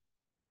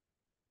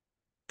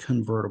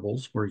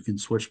convertibles, where you can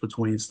switch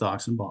between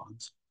stocks and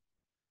bonds.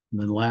 And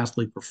then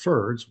lastly,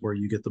 preferreds, where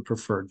you get the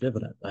preferred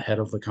dividend ahead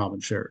of the common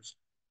shares.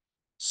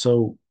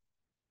 So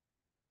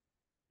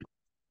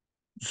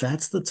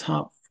that's the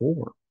top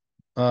four.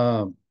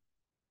 Um,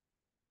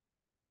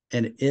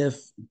 and if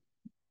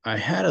I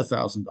had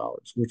 $1,000,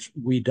 which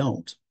we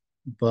don't,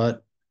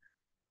 but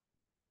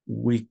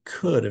we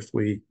could if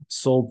we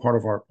sold part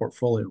of our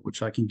portfolio,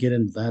 which I can get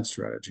into that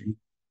strategy.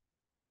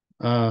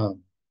 Uh,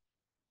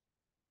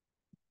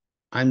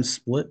 I'm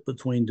split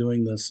between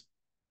doing this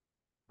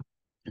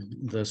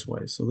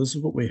way. So this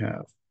is what we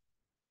have.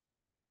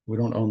 We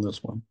don't own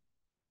this one.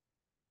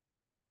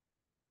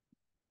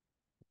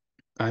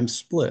 I'm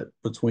split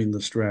between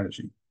the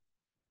strategy.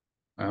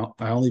 I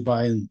only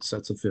buy in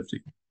sets of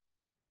 50.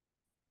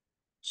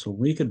 So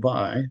we could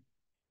buy,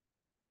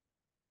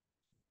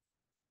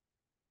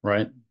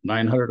 right,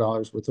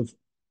 $900 worth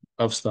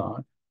of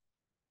stock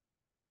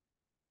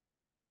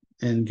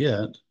and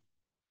get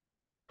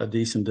a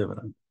decent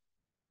dividend.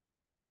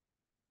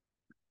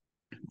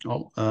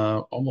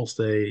 Almost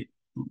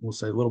we'll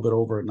say a little bit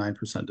over a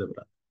 9%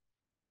 dividend.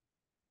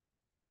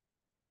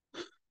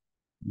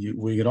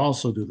 We could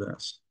also do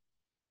this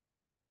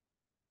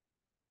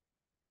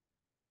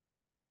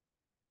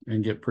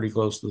and get pretty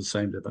close to the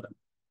same dividend.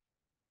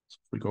 So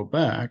if we go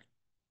back,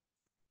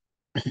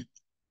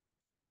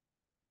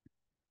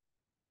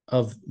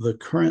 of the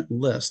current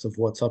list of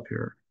what's up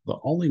here, the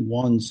only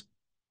ones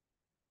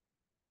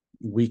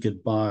we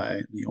could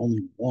buy, the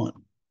only one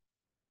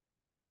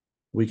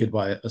we could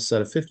buy a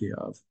set of 50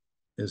 of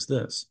is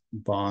this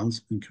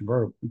bonds and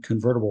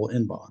convertible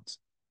in bonds.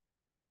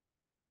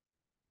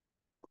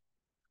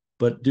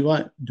 But do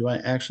I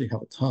actually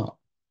have a top?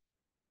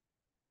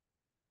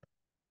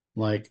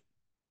 Like,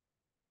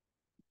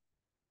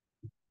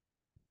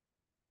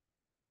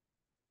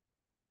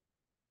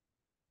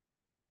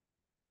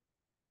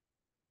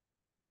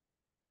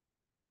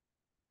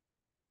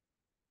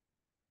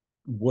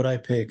 would I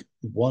pick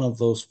one of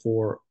those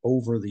four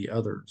over the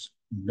others,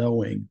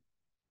 knowing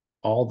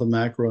all the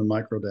macro and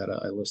micro data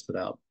I listed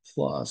out,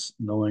 plus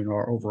knowing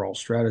our overall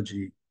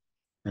strategy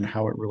and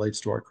how it relates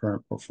to our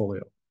current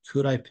portfolio?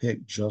 Could I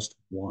pick just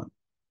one?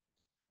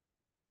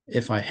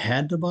 If I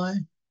had to buy,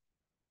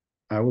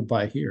 I would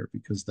buy here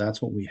because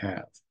that's what we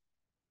have.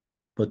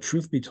 But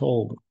truth be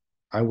told,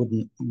 I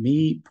wouldn't,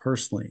 me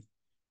personally,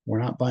 we're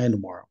not buying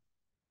tomorrow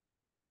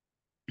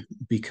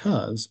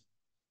because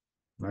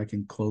I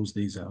can close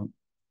these out.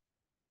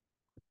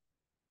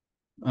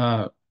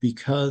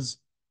 Because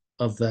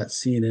of that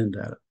CNN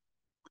data,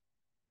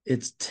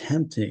 it's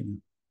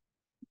tempting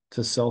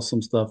to sell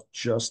some stuff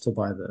just to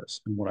buy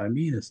this. And what I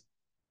mean is,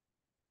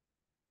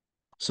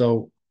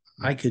 so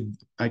I could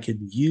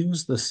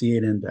use the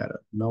CNN data,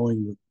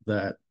 knowing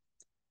that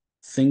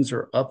things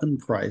are up in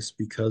price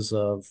because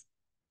of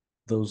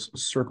those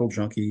circle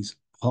junkies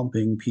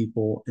pumping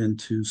people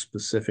into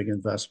specific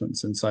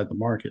investments inside the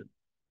market,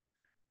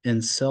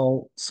 and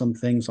sell some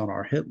things on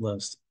our hit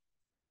list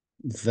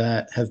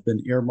that have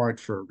been earmarked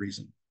for a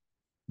reason.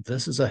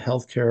 This is a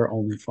healthcare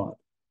only fund,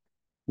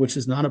 which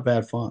is not a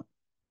bad fund,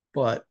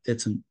 but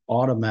it's an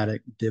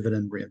automatic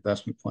dividend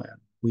reinvestment plan.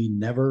 We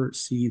never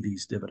see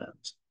these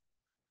dividends.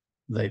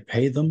 They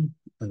pay them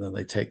and then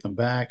they take them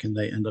back and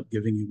they end up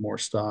giving you more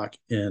stock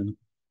in,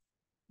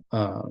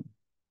 uh,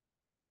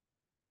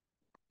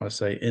 I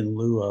say, in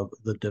lieu of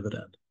the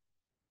dividend.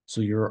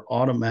 So you're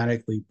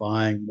automatically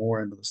buying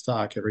more into the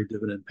stock every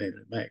dividend payment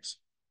it makes,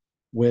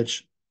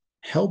 which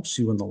helps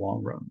you in the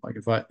long run. Like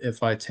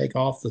if I take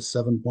off the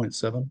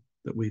 7.7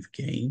 that we've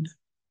gained,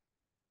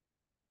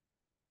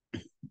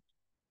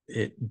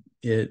 it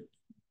it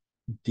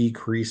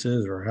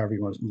decreases, or however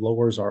you want to,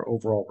 lowers our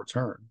overall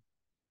return.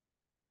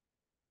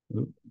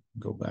 Oop,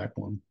 go back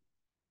one,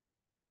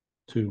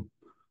 two,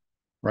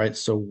 right?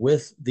 So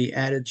with the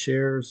added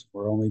shares,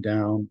 we're only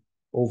down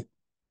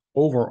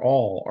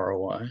overall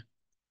ROI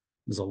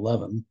is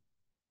 11.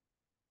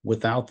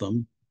 Without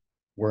them,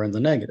 we're in the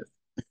negative,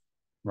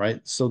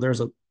 right? So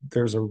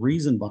there's a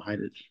reason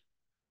behind it,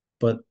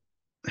 but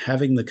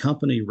having the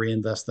company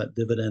reinvest that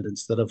dividend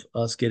instead of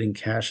us getting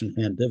cash in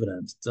hand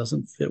dividends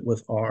doesn't fit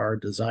with our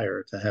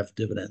desire to have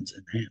dividends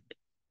in hand.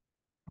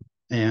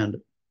 And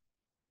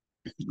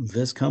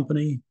This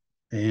company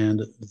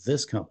and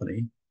this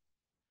company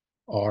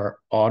are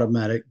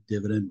automatic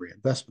dividend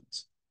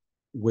reinvestments,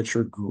 which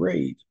are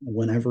great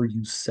whenever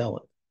you sell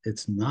it.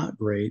 It's not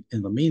great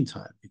in the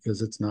meantime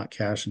because it's not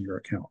cash in your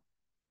account.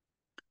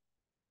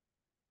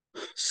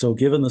 So,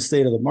 given the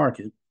state of the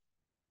market,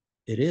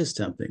 it is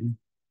tempting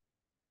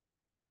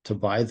to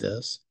buy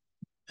this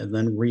and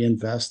then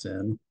reinvest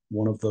in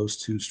one of those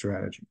two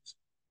strategies.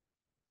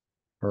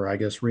 Or, I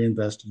guess,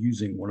 reinvest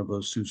using one of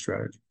those two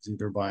strategies,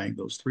 either buying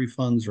those three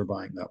funds or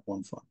buying that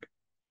one fund.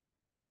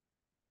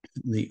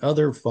 The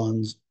other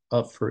funds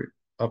up for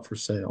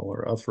sale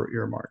or up for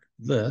earmark.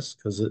 This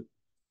because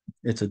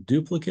it's a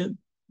duplicate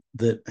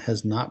that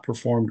has not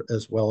performed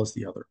as well as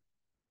the other.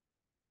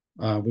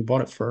 We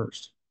bought it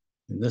first,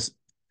 and this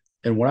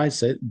and when I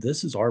say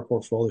this is our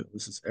portfolio,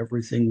 this is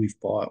everything we've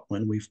bought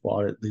when we've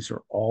bought it. These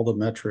are all the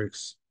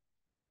metrics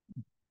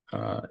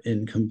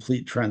in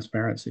complete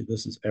transparency.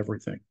 This is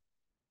everything.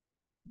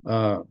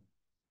 Uh,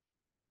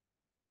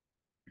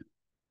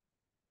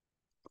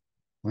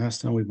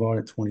 Last time we bought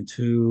it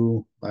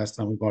 22. Last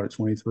time we bought it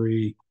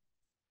 23.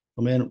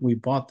 I mean, we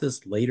bought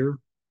this later.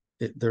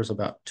 There's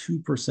about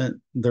 2%.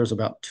 There's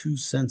about 2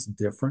 cents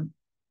different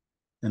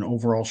in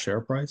overall share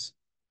price.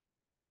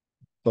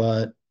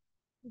 But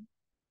if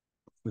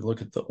we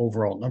look at the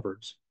overall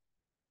numbers,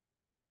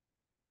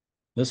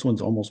 this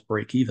one's almost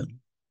break even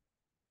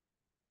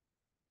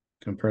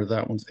compared to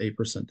that one's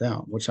 8%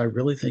 down, which I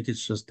really think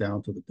it's just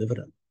down to the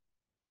dividend.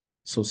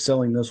 So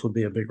selling this would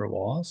be a bigger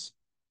loss,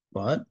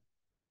 but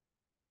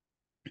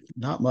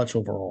not much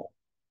overall.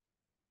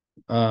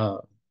 Uh,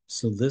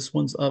 so this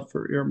one's up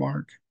for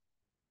earmark.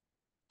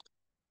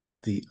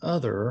 The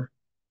other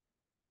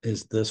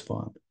is this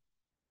fund.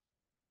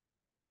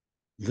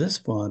 This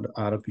fund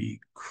ought to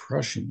be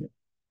crushing it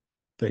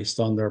based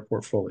on their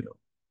portfolio.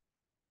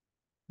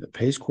 It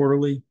pays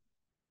quarterly.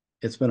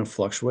 It's been a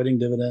fluctuating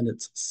dividend.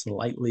 It's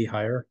slightly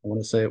higher. I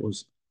want to say it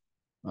was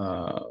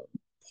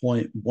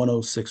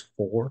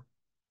 0.1064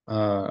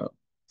 uh,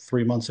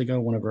 3 months ago,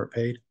 whenever it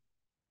paid.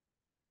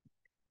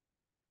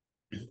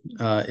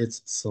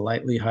 It's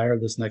slightly higher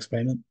this next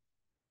payment.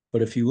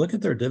 But if you look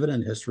at their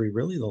dividend history,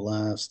 really the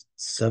last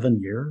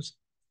 7 years,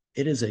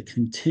 it is a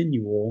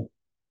continual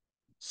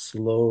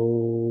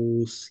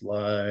slow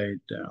slide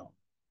down.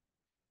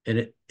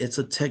 And it's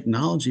a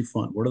technology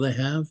fund. What do they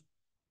have?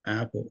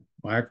 Apple,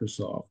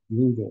 Microsoft,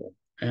 Google,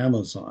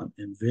 Amazon,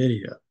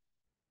 Nvidia,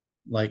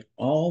 like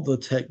all the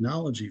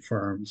technology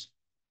firms.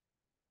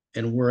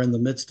 And we're in the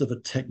midst of a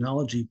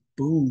technology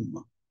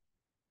boom.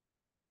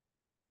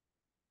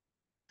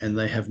 And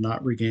they have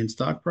not regained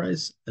stock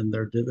price, and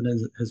their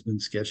dividend has been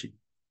sketchy.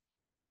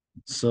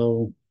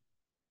 So,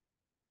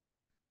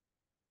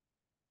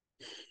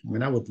 I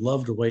mean, I would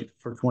love to wait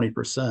for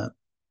 20%,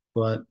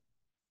 but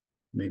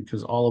I mean,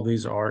 because all of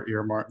these are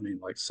earmarked, I mean,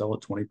 like sell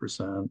at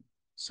 20%,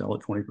 sell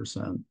at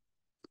 20%.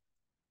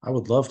 I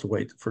would love to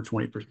wait for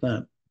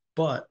 20%,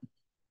 but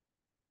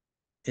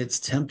it's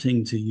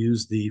tempting to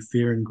use the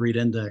fear and greed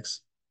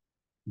index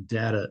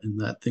data in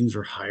that things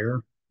are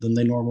higher than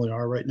they normally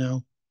are right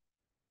now,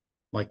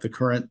 like the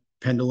current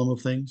pendulum of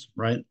things,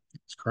 right?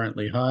 It's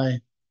currently high.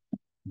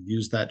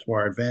 Use that to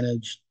our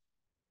advantage.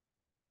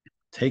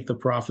 Take the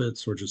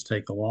profits or just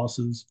take the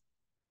losses.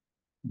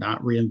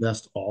 Not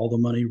reinvest all the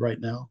money right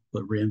now,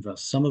 but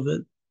reinvest some of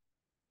it.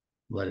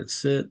 Let it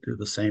sit, do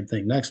the same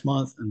thing next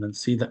month, and then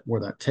see that where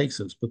that takes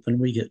us. But then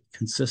we get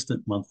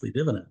consistent monthly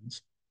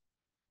dividends.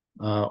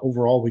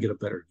 Overall, we get a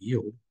better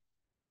yield,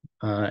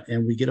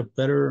 and we get a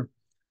better.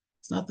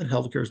 It's not that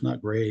healthcare is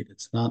not great.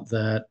 It's not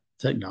that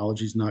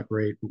technology is not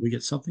great, but we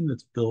get something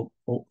that's built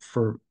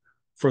for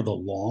the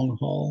long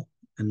haul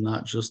and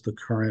not just the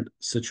current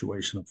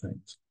situation of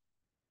things.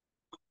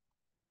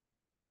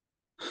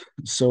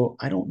 So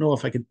I don't know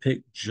if I could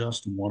pick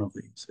just one of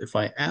these. If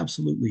I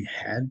absolutely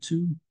had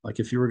to, like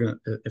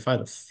if I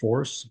had to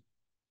force,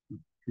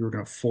 you were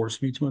gonna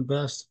force me to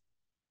invest,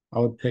 I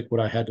would pick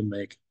what I had to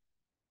make,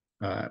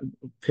 uh,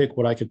 pick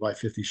what I could buy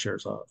 50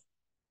 shares of.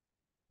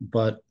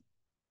 But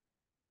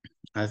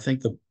I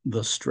think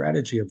the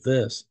strategy of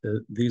this,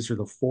 these are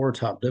the four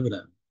top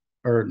dividend,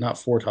 or not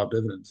four top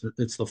dividends.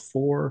 It's the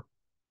four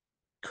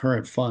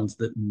current funds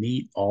that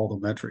meet all the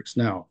metrics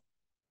now,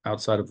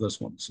 outside of this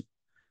one.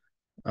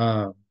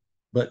 Uh,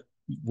 but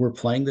we're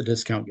playing the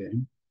discount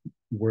game.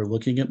 We're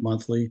looking at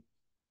monthly.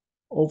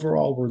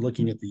 Overall, we're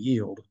looking at the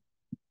yield.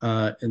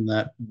 In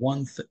that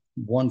one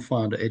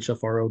fund,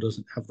 HFRO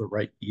doesn't have the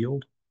right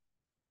yield,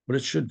 but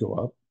it should go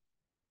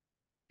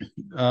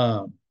up.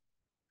 Um,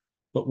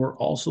 but we're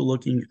also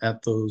looking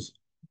at those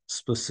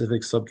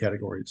specific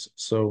subcategories.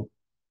 So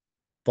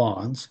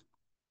bonds,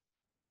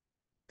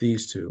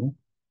 these two,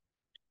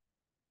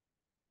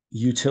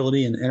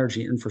 utility and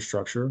energy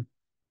infrastructure,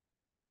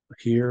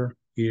 here,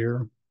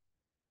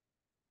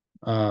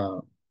 uh,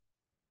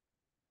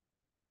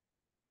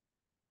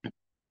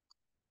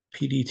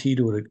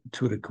 PDT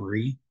to a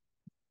degree,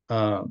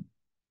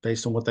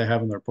 based on what they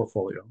have in their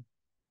portfolio.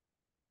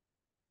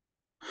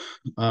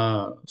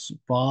 So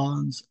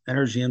bonds,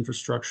 energy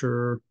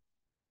infrastructure,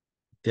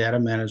 Data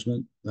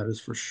management, that is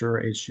for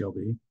sure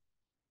HGLB.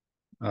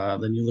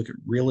 Then you look at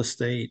real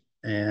estate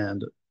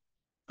and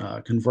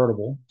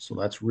convertible. So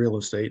that's real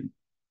estate,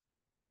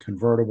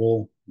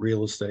 convertible,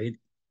 real estate.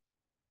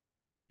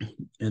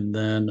 And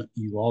then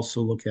you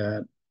also look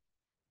at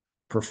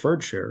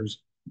preferred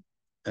shares,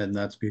 and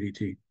that's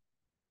BDT.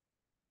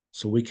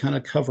 So we kind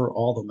of cover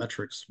all the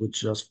metrics with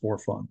just four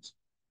funds.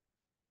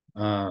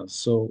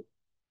 So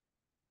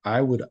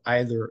I would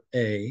either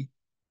A,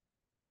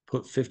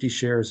 put 50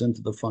 shares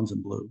into the funds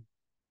in blue,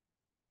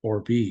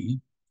 or B,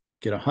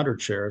 get 100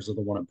 shares of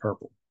the one in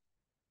purple.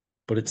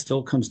 But it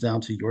still comes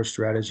down to your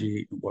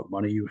strategy, what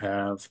money you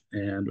have,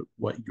 and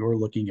what you're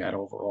looking at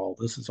overall.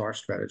 This is our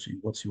strategy.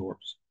 What's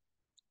yours?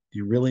 Do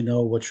you really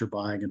know what you're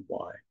buying and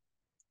why?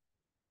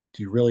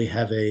 Do you really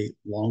have a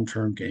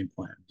long-term game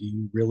plan? Do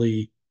you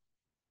really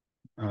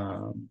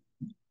um,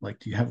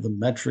 do you have the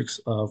metrics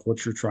of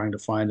what you're trying to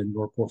find in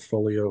your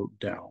portfolio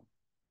down?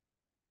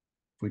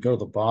 If we go to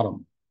the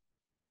bottom,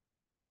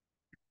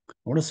 I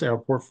want to say our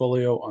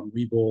portfolio on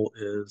Webull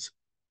is,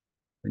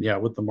 and yeah,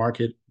 with the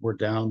market, we're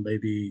down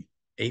maybe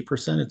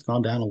 8%. It's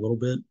gone down a little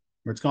bit,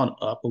 or it's gone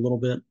up a little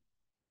bit.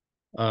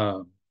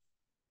 I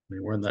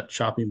mean, we're in that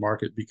choppy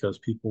market because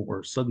people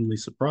were suddenly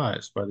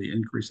surprised by the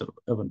increase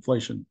of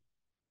inflation.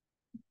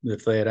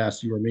 If they had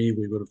asked you or me,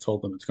 we would have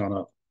told them it's gone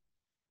up.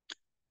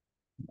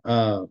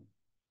 Uh,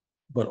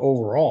 but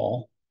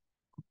overall,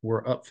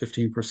 we're up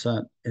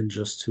 15% in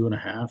just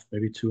 2.5,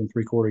 maybe 2 and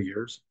 3/4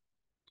 years.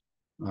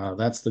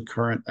 That's the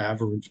current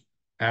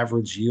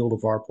average yield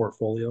of our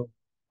portfolio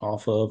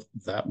off of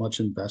that much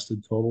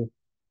invested total.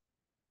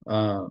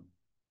 Uh,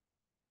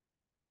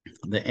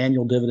 the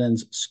annual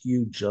dividends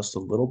skew just a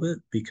little bit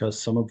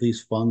because some of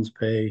these funds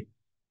pay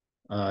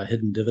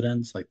hidden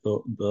dividends, like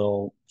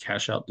they'll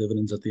cash out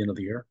dividends at the end of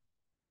the year.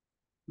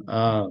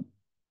 Uh,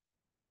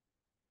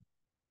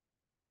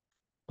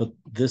 but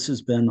this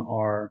has been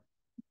our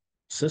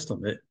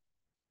system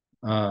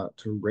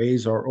to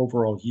raise our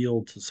overall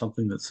yield to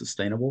something that's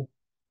sustainable,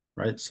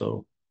 right?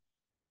 So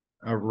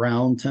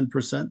around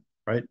 10%,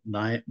 right?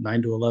 9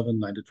 to 11,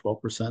 9 to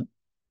 12%.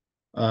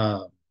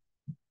 Uh,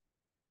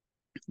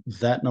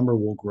 that number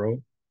will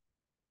grow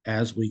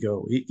as we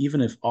go.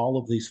 Even if all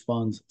of these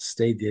funds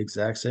stayed the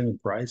exact same in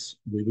price,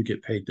 we would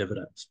get paid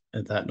dividends,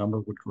 and that number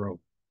would grow.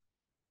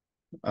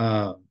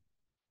 Uh,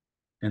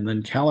 and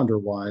then calendar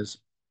wise,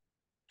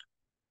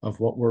 of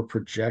what we're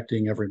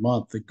projecting every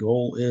month, the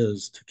goal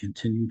is to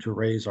continue to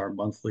raise our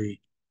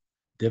monthly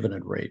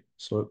dividend rate.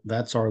 So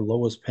that's our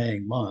lowest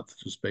paying month,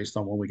 just based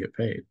on when we get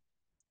paid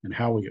and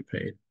how we get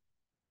paid.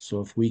 So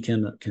if we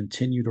can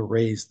continue to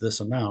raise this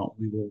amount,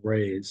 we will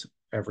raise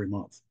every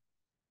month.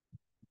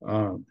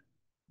 Um,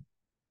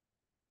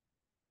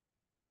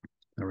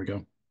 there we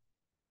go.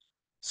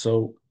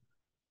 So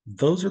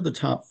those are the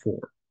top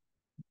four.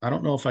 I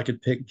don't know if I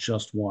could pick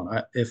just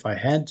one. If I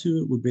had to,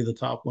 it would be the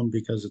top one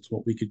because it's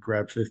what we could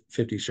grab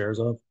 50 shares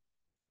of.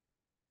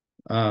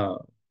 Uh,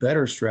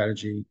 Better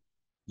strategy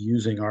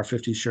using our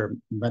 50 share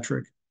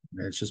metric.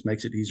 It just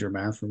makes it easier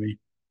math for me.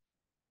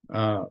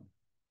 Uh,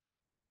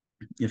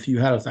 if you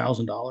had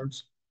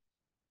 $1,000,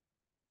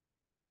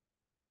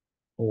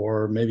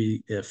 or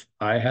maybe if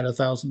I had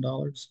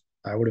 $1,000,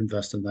 I would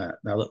invest in that.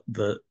 Now,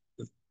 the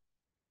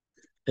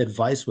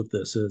advice with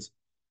this is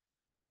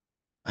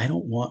I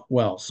don't want,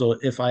 well, so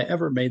if I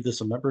ever made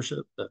this a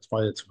membership, that's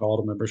why it's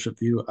called a membership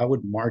view, I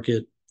would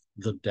market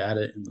the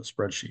data in the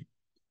spreadsheet.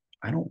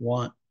 I don't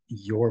want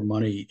your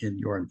money in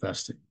your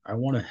investing. I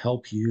want to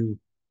help you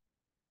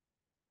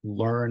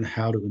learn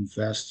how to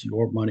invest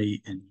your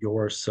money in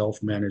your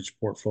self-managed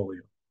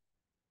portfolio.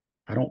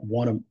 I don't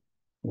want to,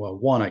 well,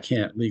 one, I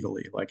can't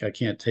legally, like I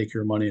can't take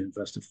your money and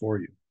invest it for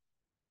you.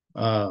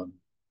 Um,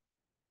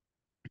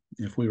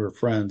 if we were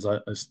friends,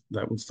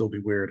 that would still be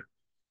weird.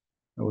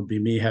 That would be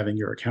me having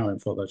your account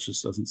info. That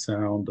just doesn't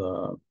sound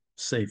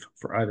safe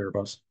for either of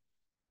us.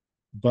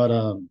 But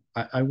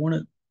I want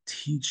to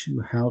teach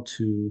you how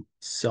to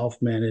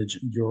self-manage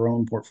your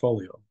own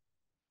portfolio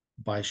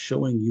by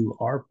showing you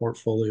our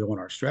portfolio and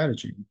our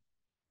strategy.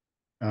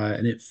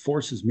 And it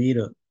forces me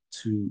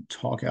to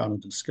talk out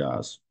and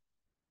discuss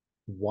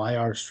why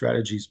our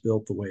strategy is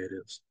built the way it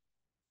is.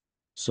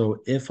 So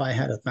if I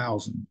had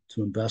 1,000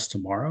 to invest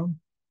tomorrow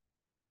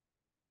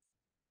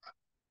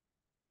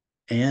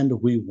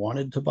and we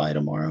wanted to buy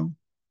tomorrow,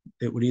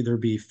 it would either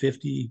be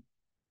 50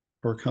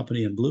 per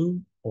company in blue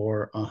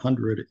or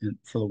 100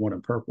 for the one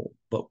in purple,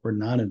 but we're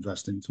not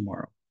investing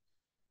tomorrow.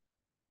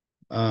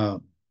 Uh,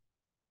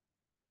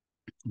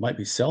 might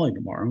be selling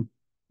tomorrow.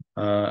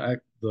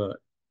 The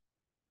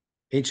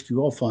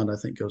HQL fund, I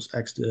think, goes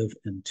ex-div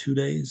in 2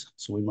 days.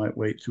 So we might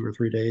wait 2 or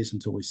 3 days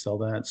until we sell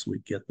that so we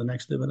get the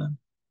next dividend.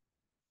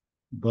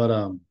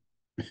 But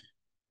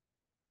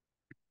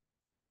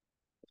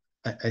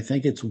I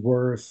think it's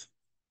worth,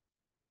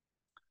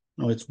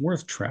 no, it's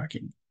worth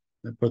tracking.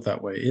 I put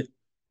that way.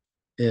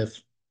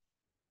 If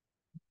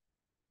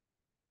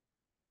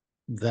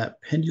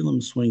that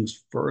pendulum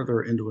swings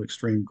further into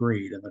extreme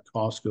greed and the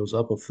cost goes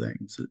up of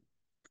things,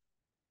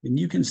 and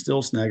you can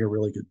still snag a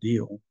really good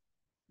deal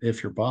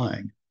if you're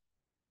buying.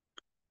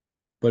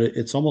 but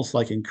it's almost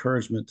like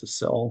encouragement to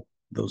sell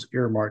those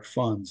earmarked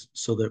funds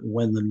so that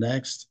when the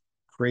next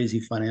crazy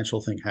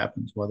financial thing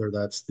happens, whether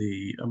that's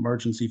the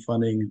emergency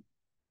funding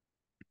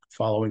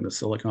following the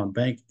Silicon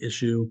Bank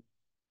issue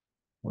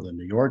or the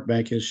New York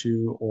Bank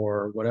issue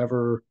or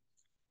whatever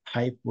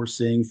hype we're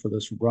seeing for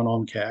this run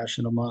on cash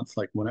in a month,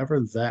 like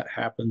whenever that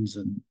happens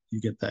and you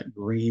get that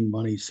green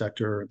money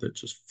sector that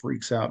just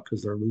freaks out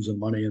because they're losing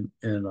money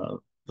in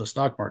the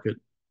stock market,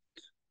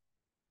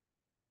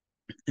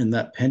 and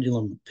that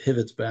pendulum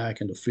pivots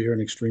back into fear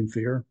and extreme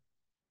fear,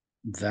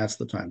 that's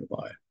the time to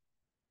buy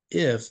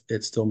if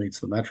it still meets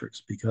the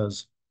metrics,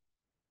 because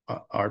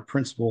our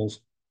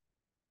principles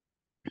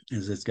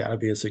is it's got to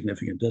be a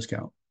significant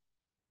discount.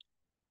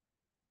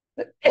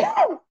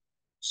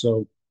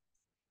 So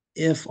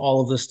if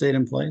all of this stayed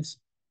in place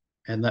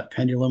and that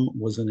pendulum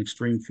was in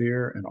extreme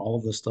fear and all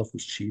of this stuff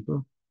was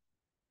cheaper,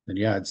 then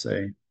yeah, I'd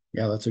say,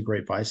 yeah, that's a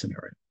great buy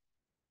scenario.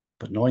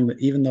 But knowing that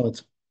even though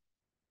it's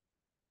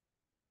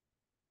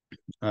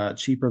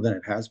cheaper than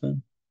it has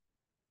been,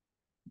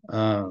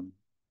 um,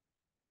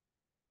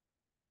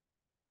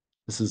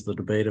 this is the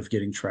debate of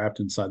getting trapped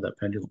inside that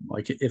pendulum.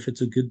 Like if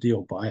it's a good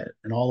deal, buy it.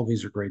 And all of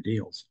these are great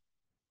deals.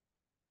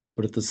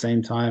 But at the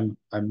same time,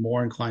 I'm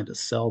more inclined to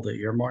sell the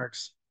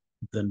earmarks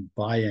than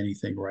buy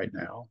anything right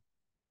now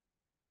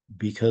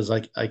because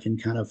I can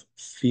kind of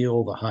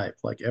feel the hype.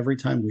 Like every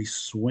time we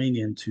swing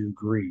into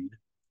greed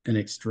and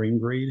extreme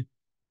greed,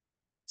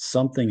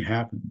 something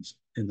happens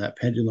and that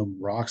pendulum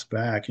rocks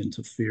back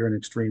into fear and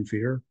extreme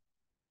fear.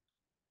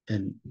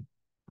 And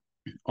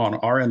on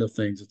our end of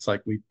things, it's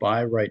like we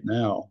buy right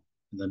now,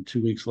 and then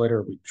 2 weeks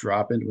later, we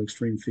drop into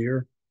extreme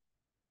fear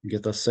and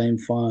get the same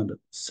fund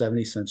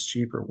 70 cents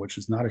cheaper, which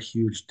is not a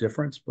huge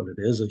difference, but it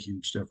is a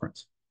huge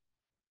difference.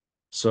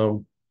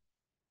 So,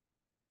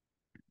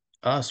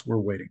 us, we're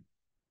waiting.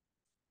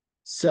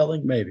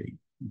 Selling, maybe.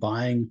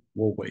 Buying,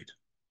 we'll wait.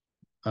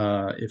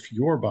 If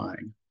you're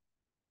buying,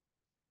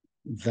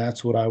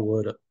 that's what I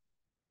would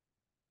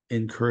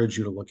encourage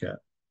you to look at.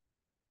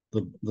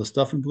 The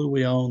stuff in blue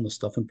we own, the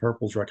stuff in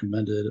purple is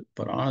recommended,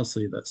 but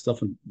honestly, that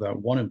stuff in that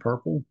one in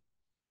purple,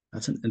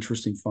 that's an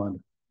interesting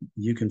fund.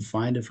 You can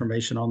find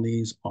information on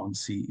these on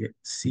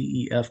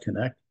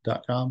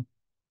cefconnect.com.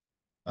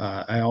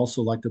 I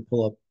also like to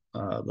pull up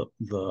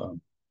the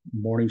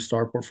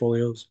Morningstar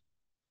portfolios.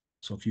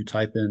 So if you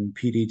type in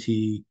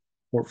PDT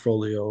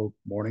portfolio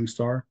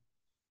Morningstar,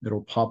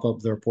 it'll pop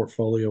up their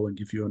portfolio and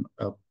give you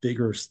a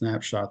bigger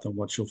snapshot than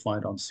what you'll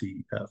find on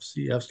CEF.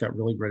 CEF's got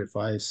really great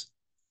advice.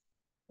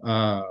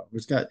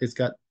 It's got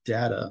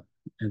data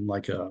and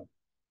like a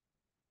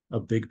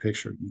big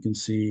picture. You can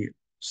see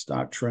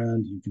stock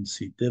trend, you can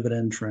see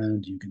dividend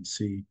trend, you can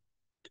see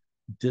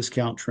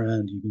discount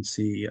trend, you can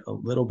see a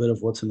little bit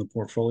of what's in the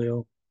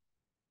portfolio.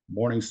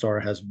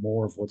 Morningstar has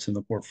more of what's in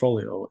the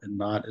portfolio and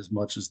not as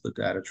much as the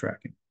data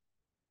tracking.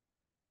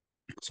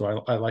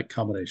 So I like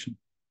combination.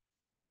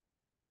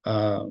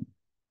 Um,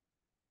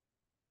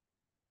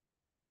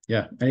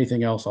 yeah,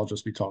 anything else, I'll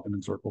just be talking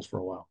in circles for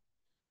a while.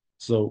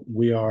 So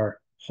we are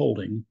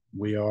holding,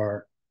 we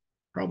are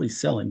probably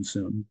selling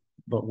soon,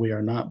 but we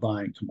are not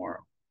buying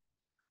tomorrow.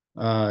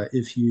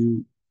 If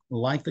you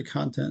like the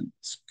content,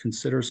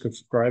 consider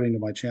subscribing to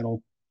my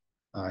channel.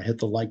 Hit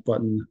the like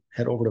button,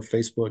 head over to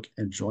Facebook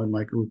and join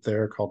my group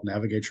there called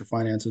Navigate Your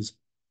Finances.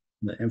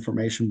 The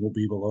information will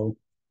be below.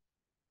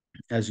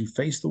 As you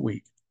face the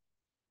week,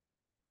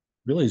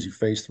 really as you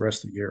face the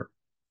rest of the year,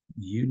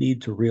 you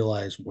need to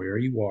realize where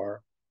you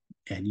are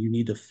and you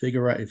need to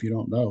figure out, if you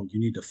don't know, you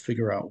need to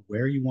figure out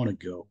where you want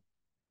to go,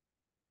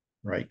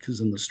 right? Because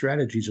then the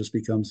strategy just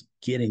becomes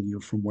getting you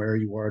from where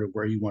you are to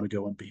where you want to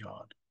go and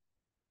beyond.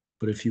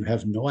 But if you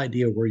have no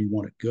idea where you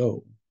want to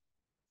go,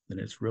 then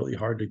it's really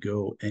hard to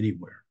go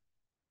anywhere.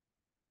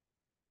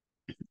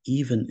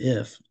 Even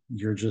if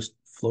you're just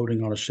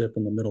floating on a ship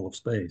in the middle of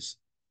space,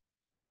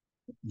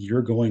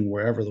 you're going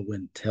wherever the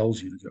wind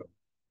tells you to go,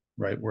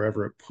 right?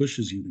 Wherever it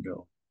pushes you to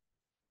go.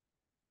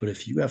 But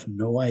if you have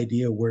no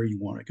idea where you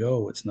want to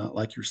go, it's not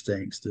like you're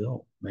staying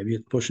still. Maybe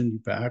it's pushing you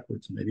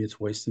backwards. Maybe it's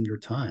wasting your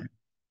time,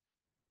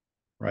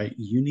 right?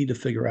 You need to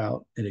figure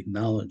out and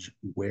acknowledge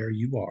where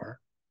you are.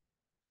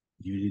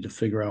 You need to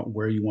figure out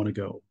where you want to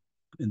go.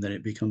 And then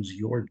it becomes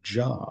your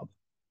job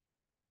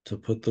to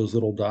put those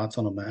little dots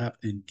on a map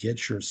and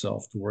get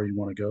yourself to where you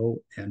want to go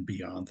and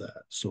beyond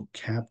that. So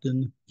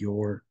captain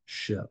your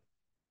ship,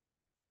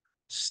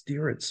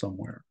 steer it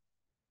somewhere.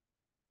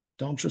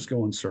 Don't just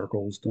go in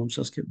circles. Don't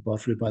just get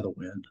buffeted by the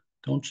wind.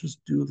 Don't just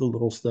do the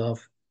little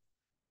stuff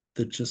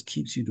that just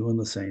keeps you doing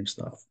the same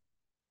stuff.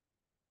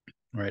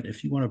 Right?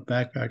 If you want to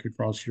backpack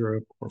across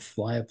Europe or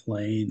fly a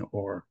plane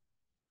or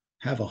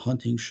have a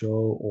hunting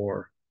show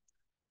or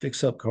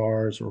fix up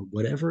cars or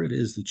whatever it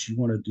is that you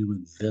want to do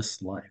in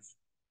this life,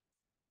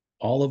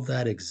 all of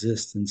that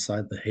exists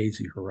inside the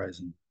hazy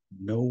horizon.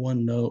 No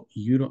one know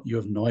you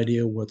have no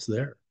idea what's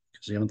there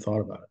because you haven't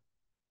thought about it.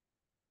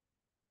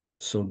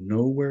 So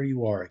know where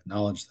you are,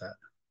 acknowledge that,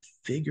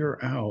 figure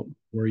out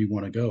where you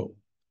want to go,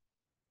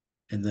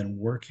 and then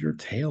work your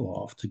tail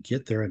off to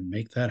get there and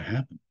make that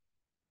happen.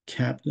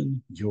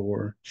 captain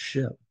your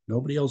ship.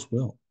 Nobody else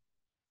will.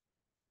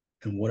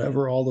 And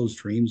whatever all those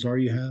dreams are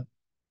you have,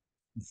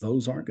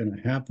 those aren't going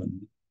to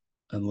happen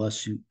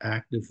unless you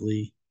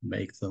actively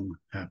make them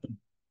happen.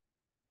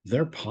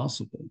 They're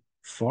possible,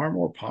 far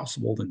more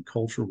possible than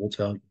culture will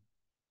tell you,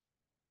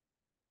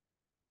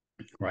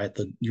 right?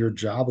 Your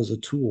job is a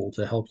tool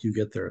to help you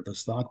get there. The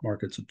stock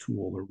market's a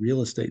tool. The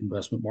real estate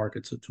investment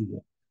market's a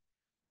tool.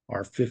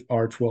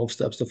 Our 12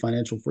 steps to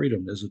financial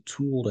freedom is a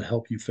tool to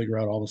help you figure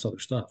out all this other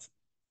stuff.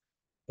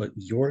 But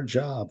your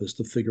job is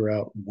to figure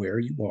out where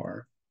you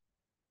are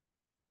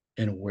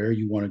and where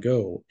you want to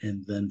go,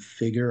 and then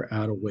figure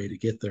out a way to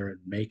get there and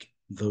make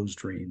those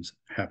dreams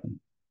happen.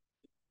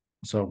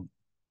 So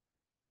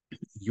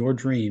your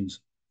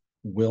dreams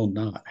will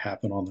not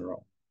happen on their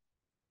own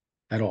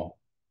at all.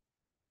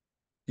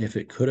 If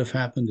it could have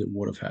happened, it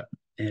would have happened,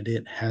 and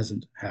it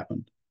hasn't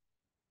happened,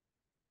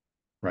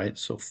 right?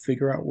 So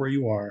figure out where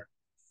you are,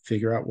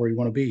 figure out where you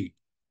want to be,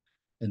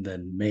 and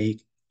then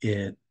make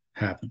it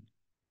happen.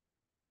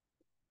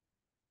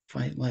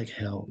 Fight like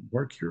hell,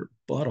 work your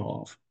butt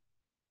off,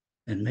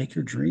 and make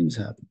your dreams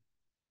happen.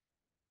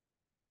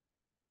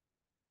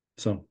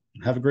 So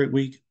have a great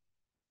week.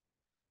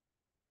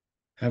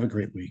 Have a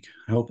great week.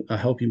 I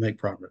hope you make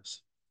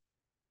progress.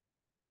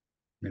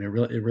 I mean, it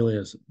really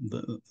is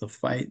the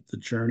fight, the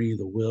journey,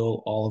 the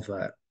will, all of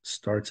that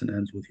starts and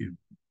ends with you.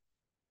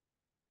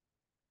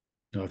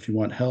 Now, if you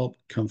want help,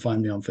 come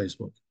find me on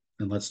Facebook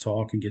and let's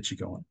talk and get you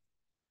going.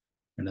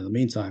 And in the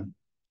meantime,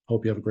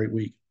 hope you have a great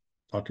week.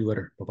 Talk to you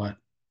later. Bye bye.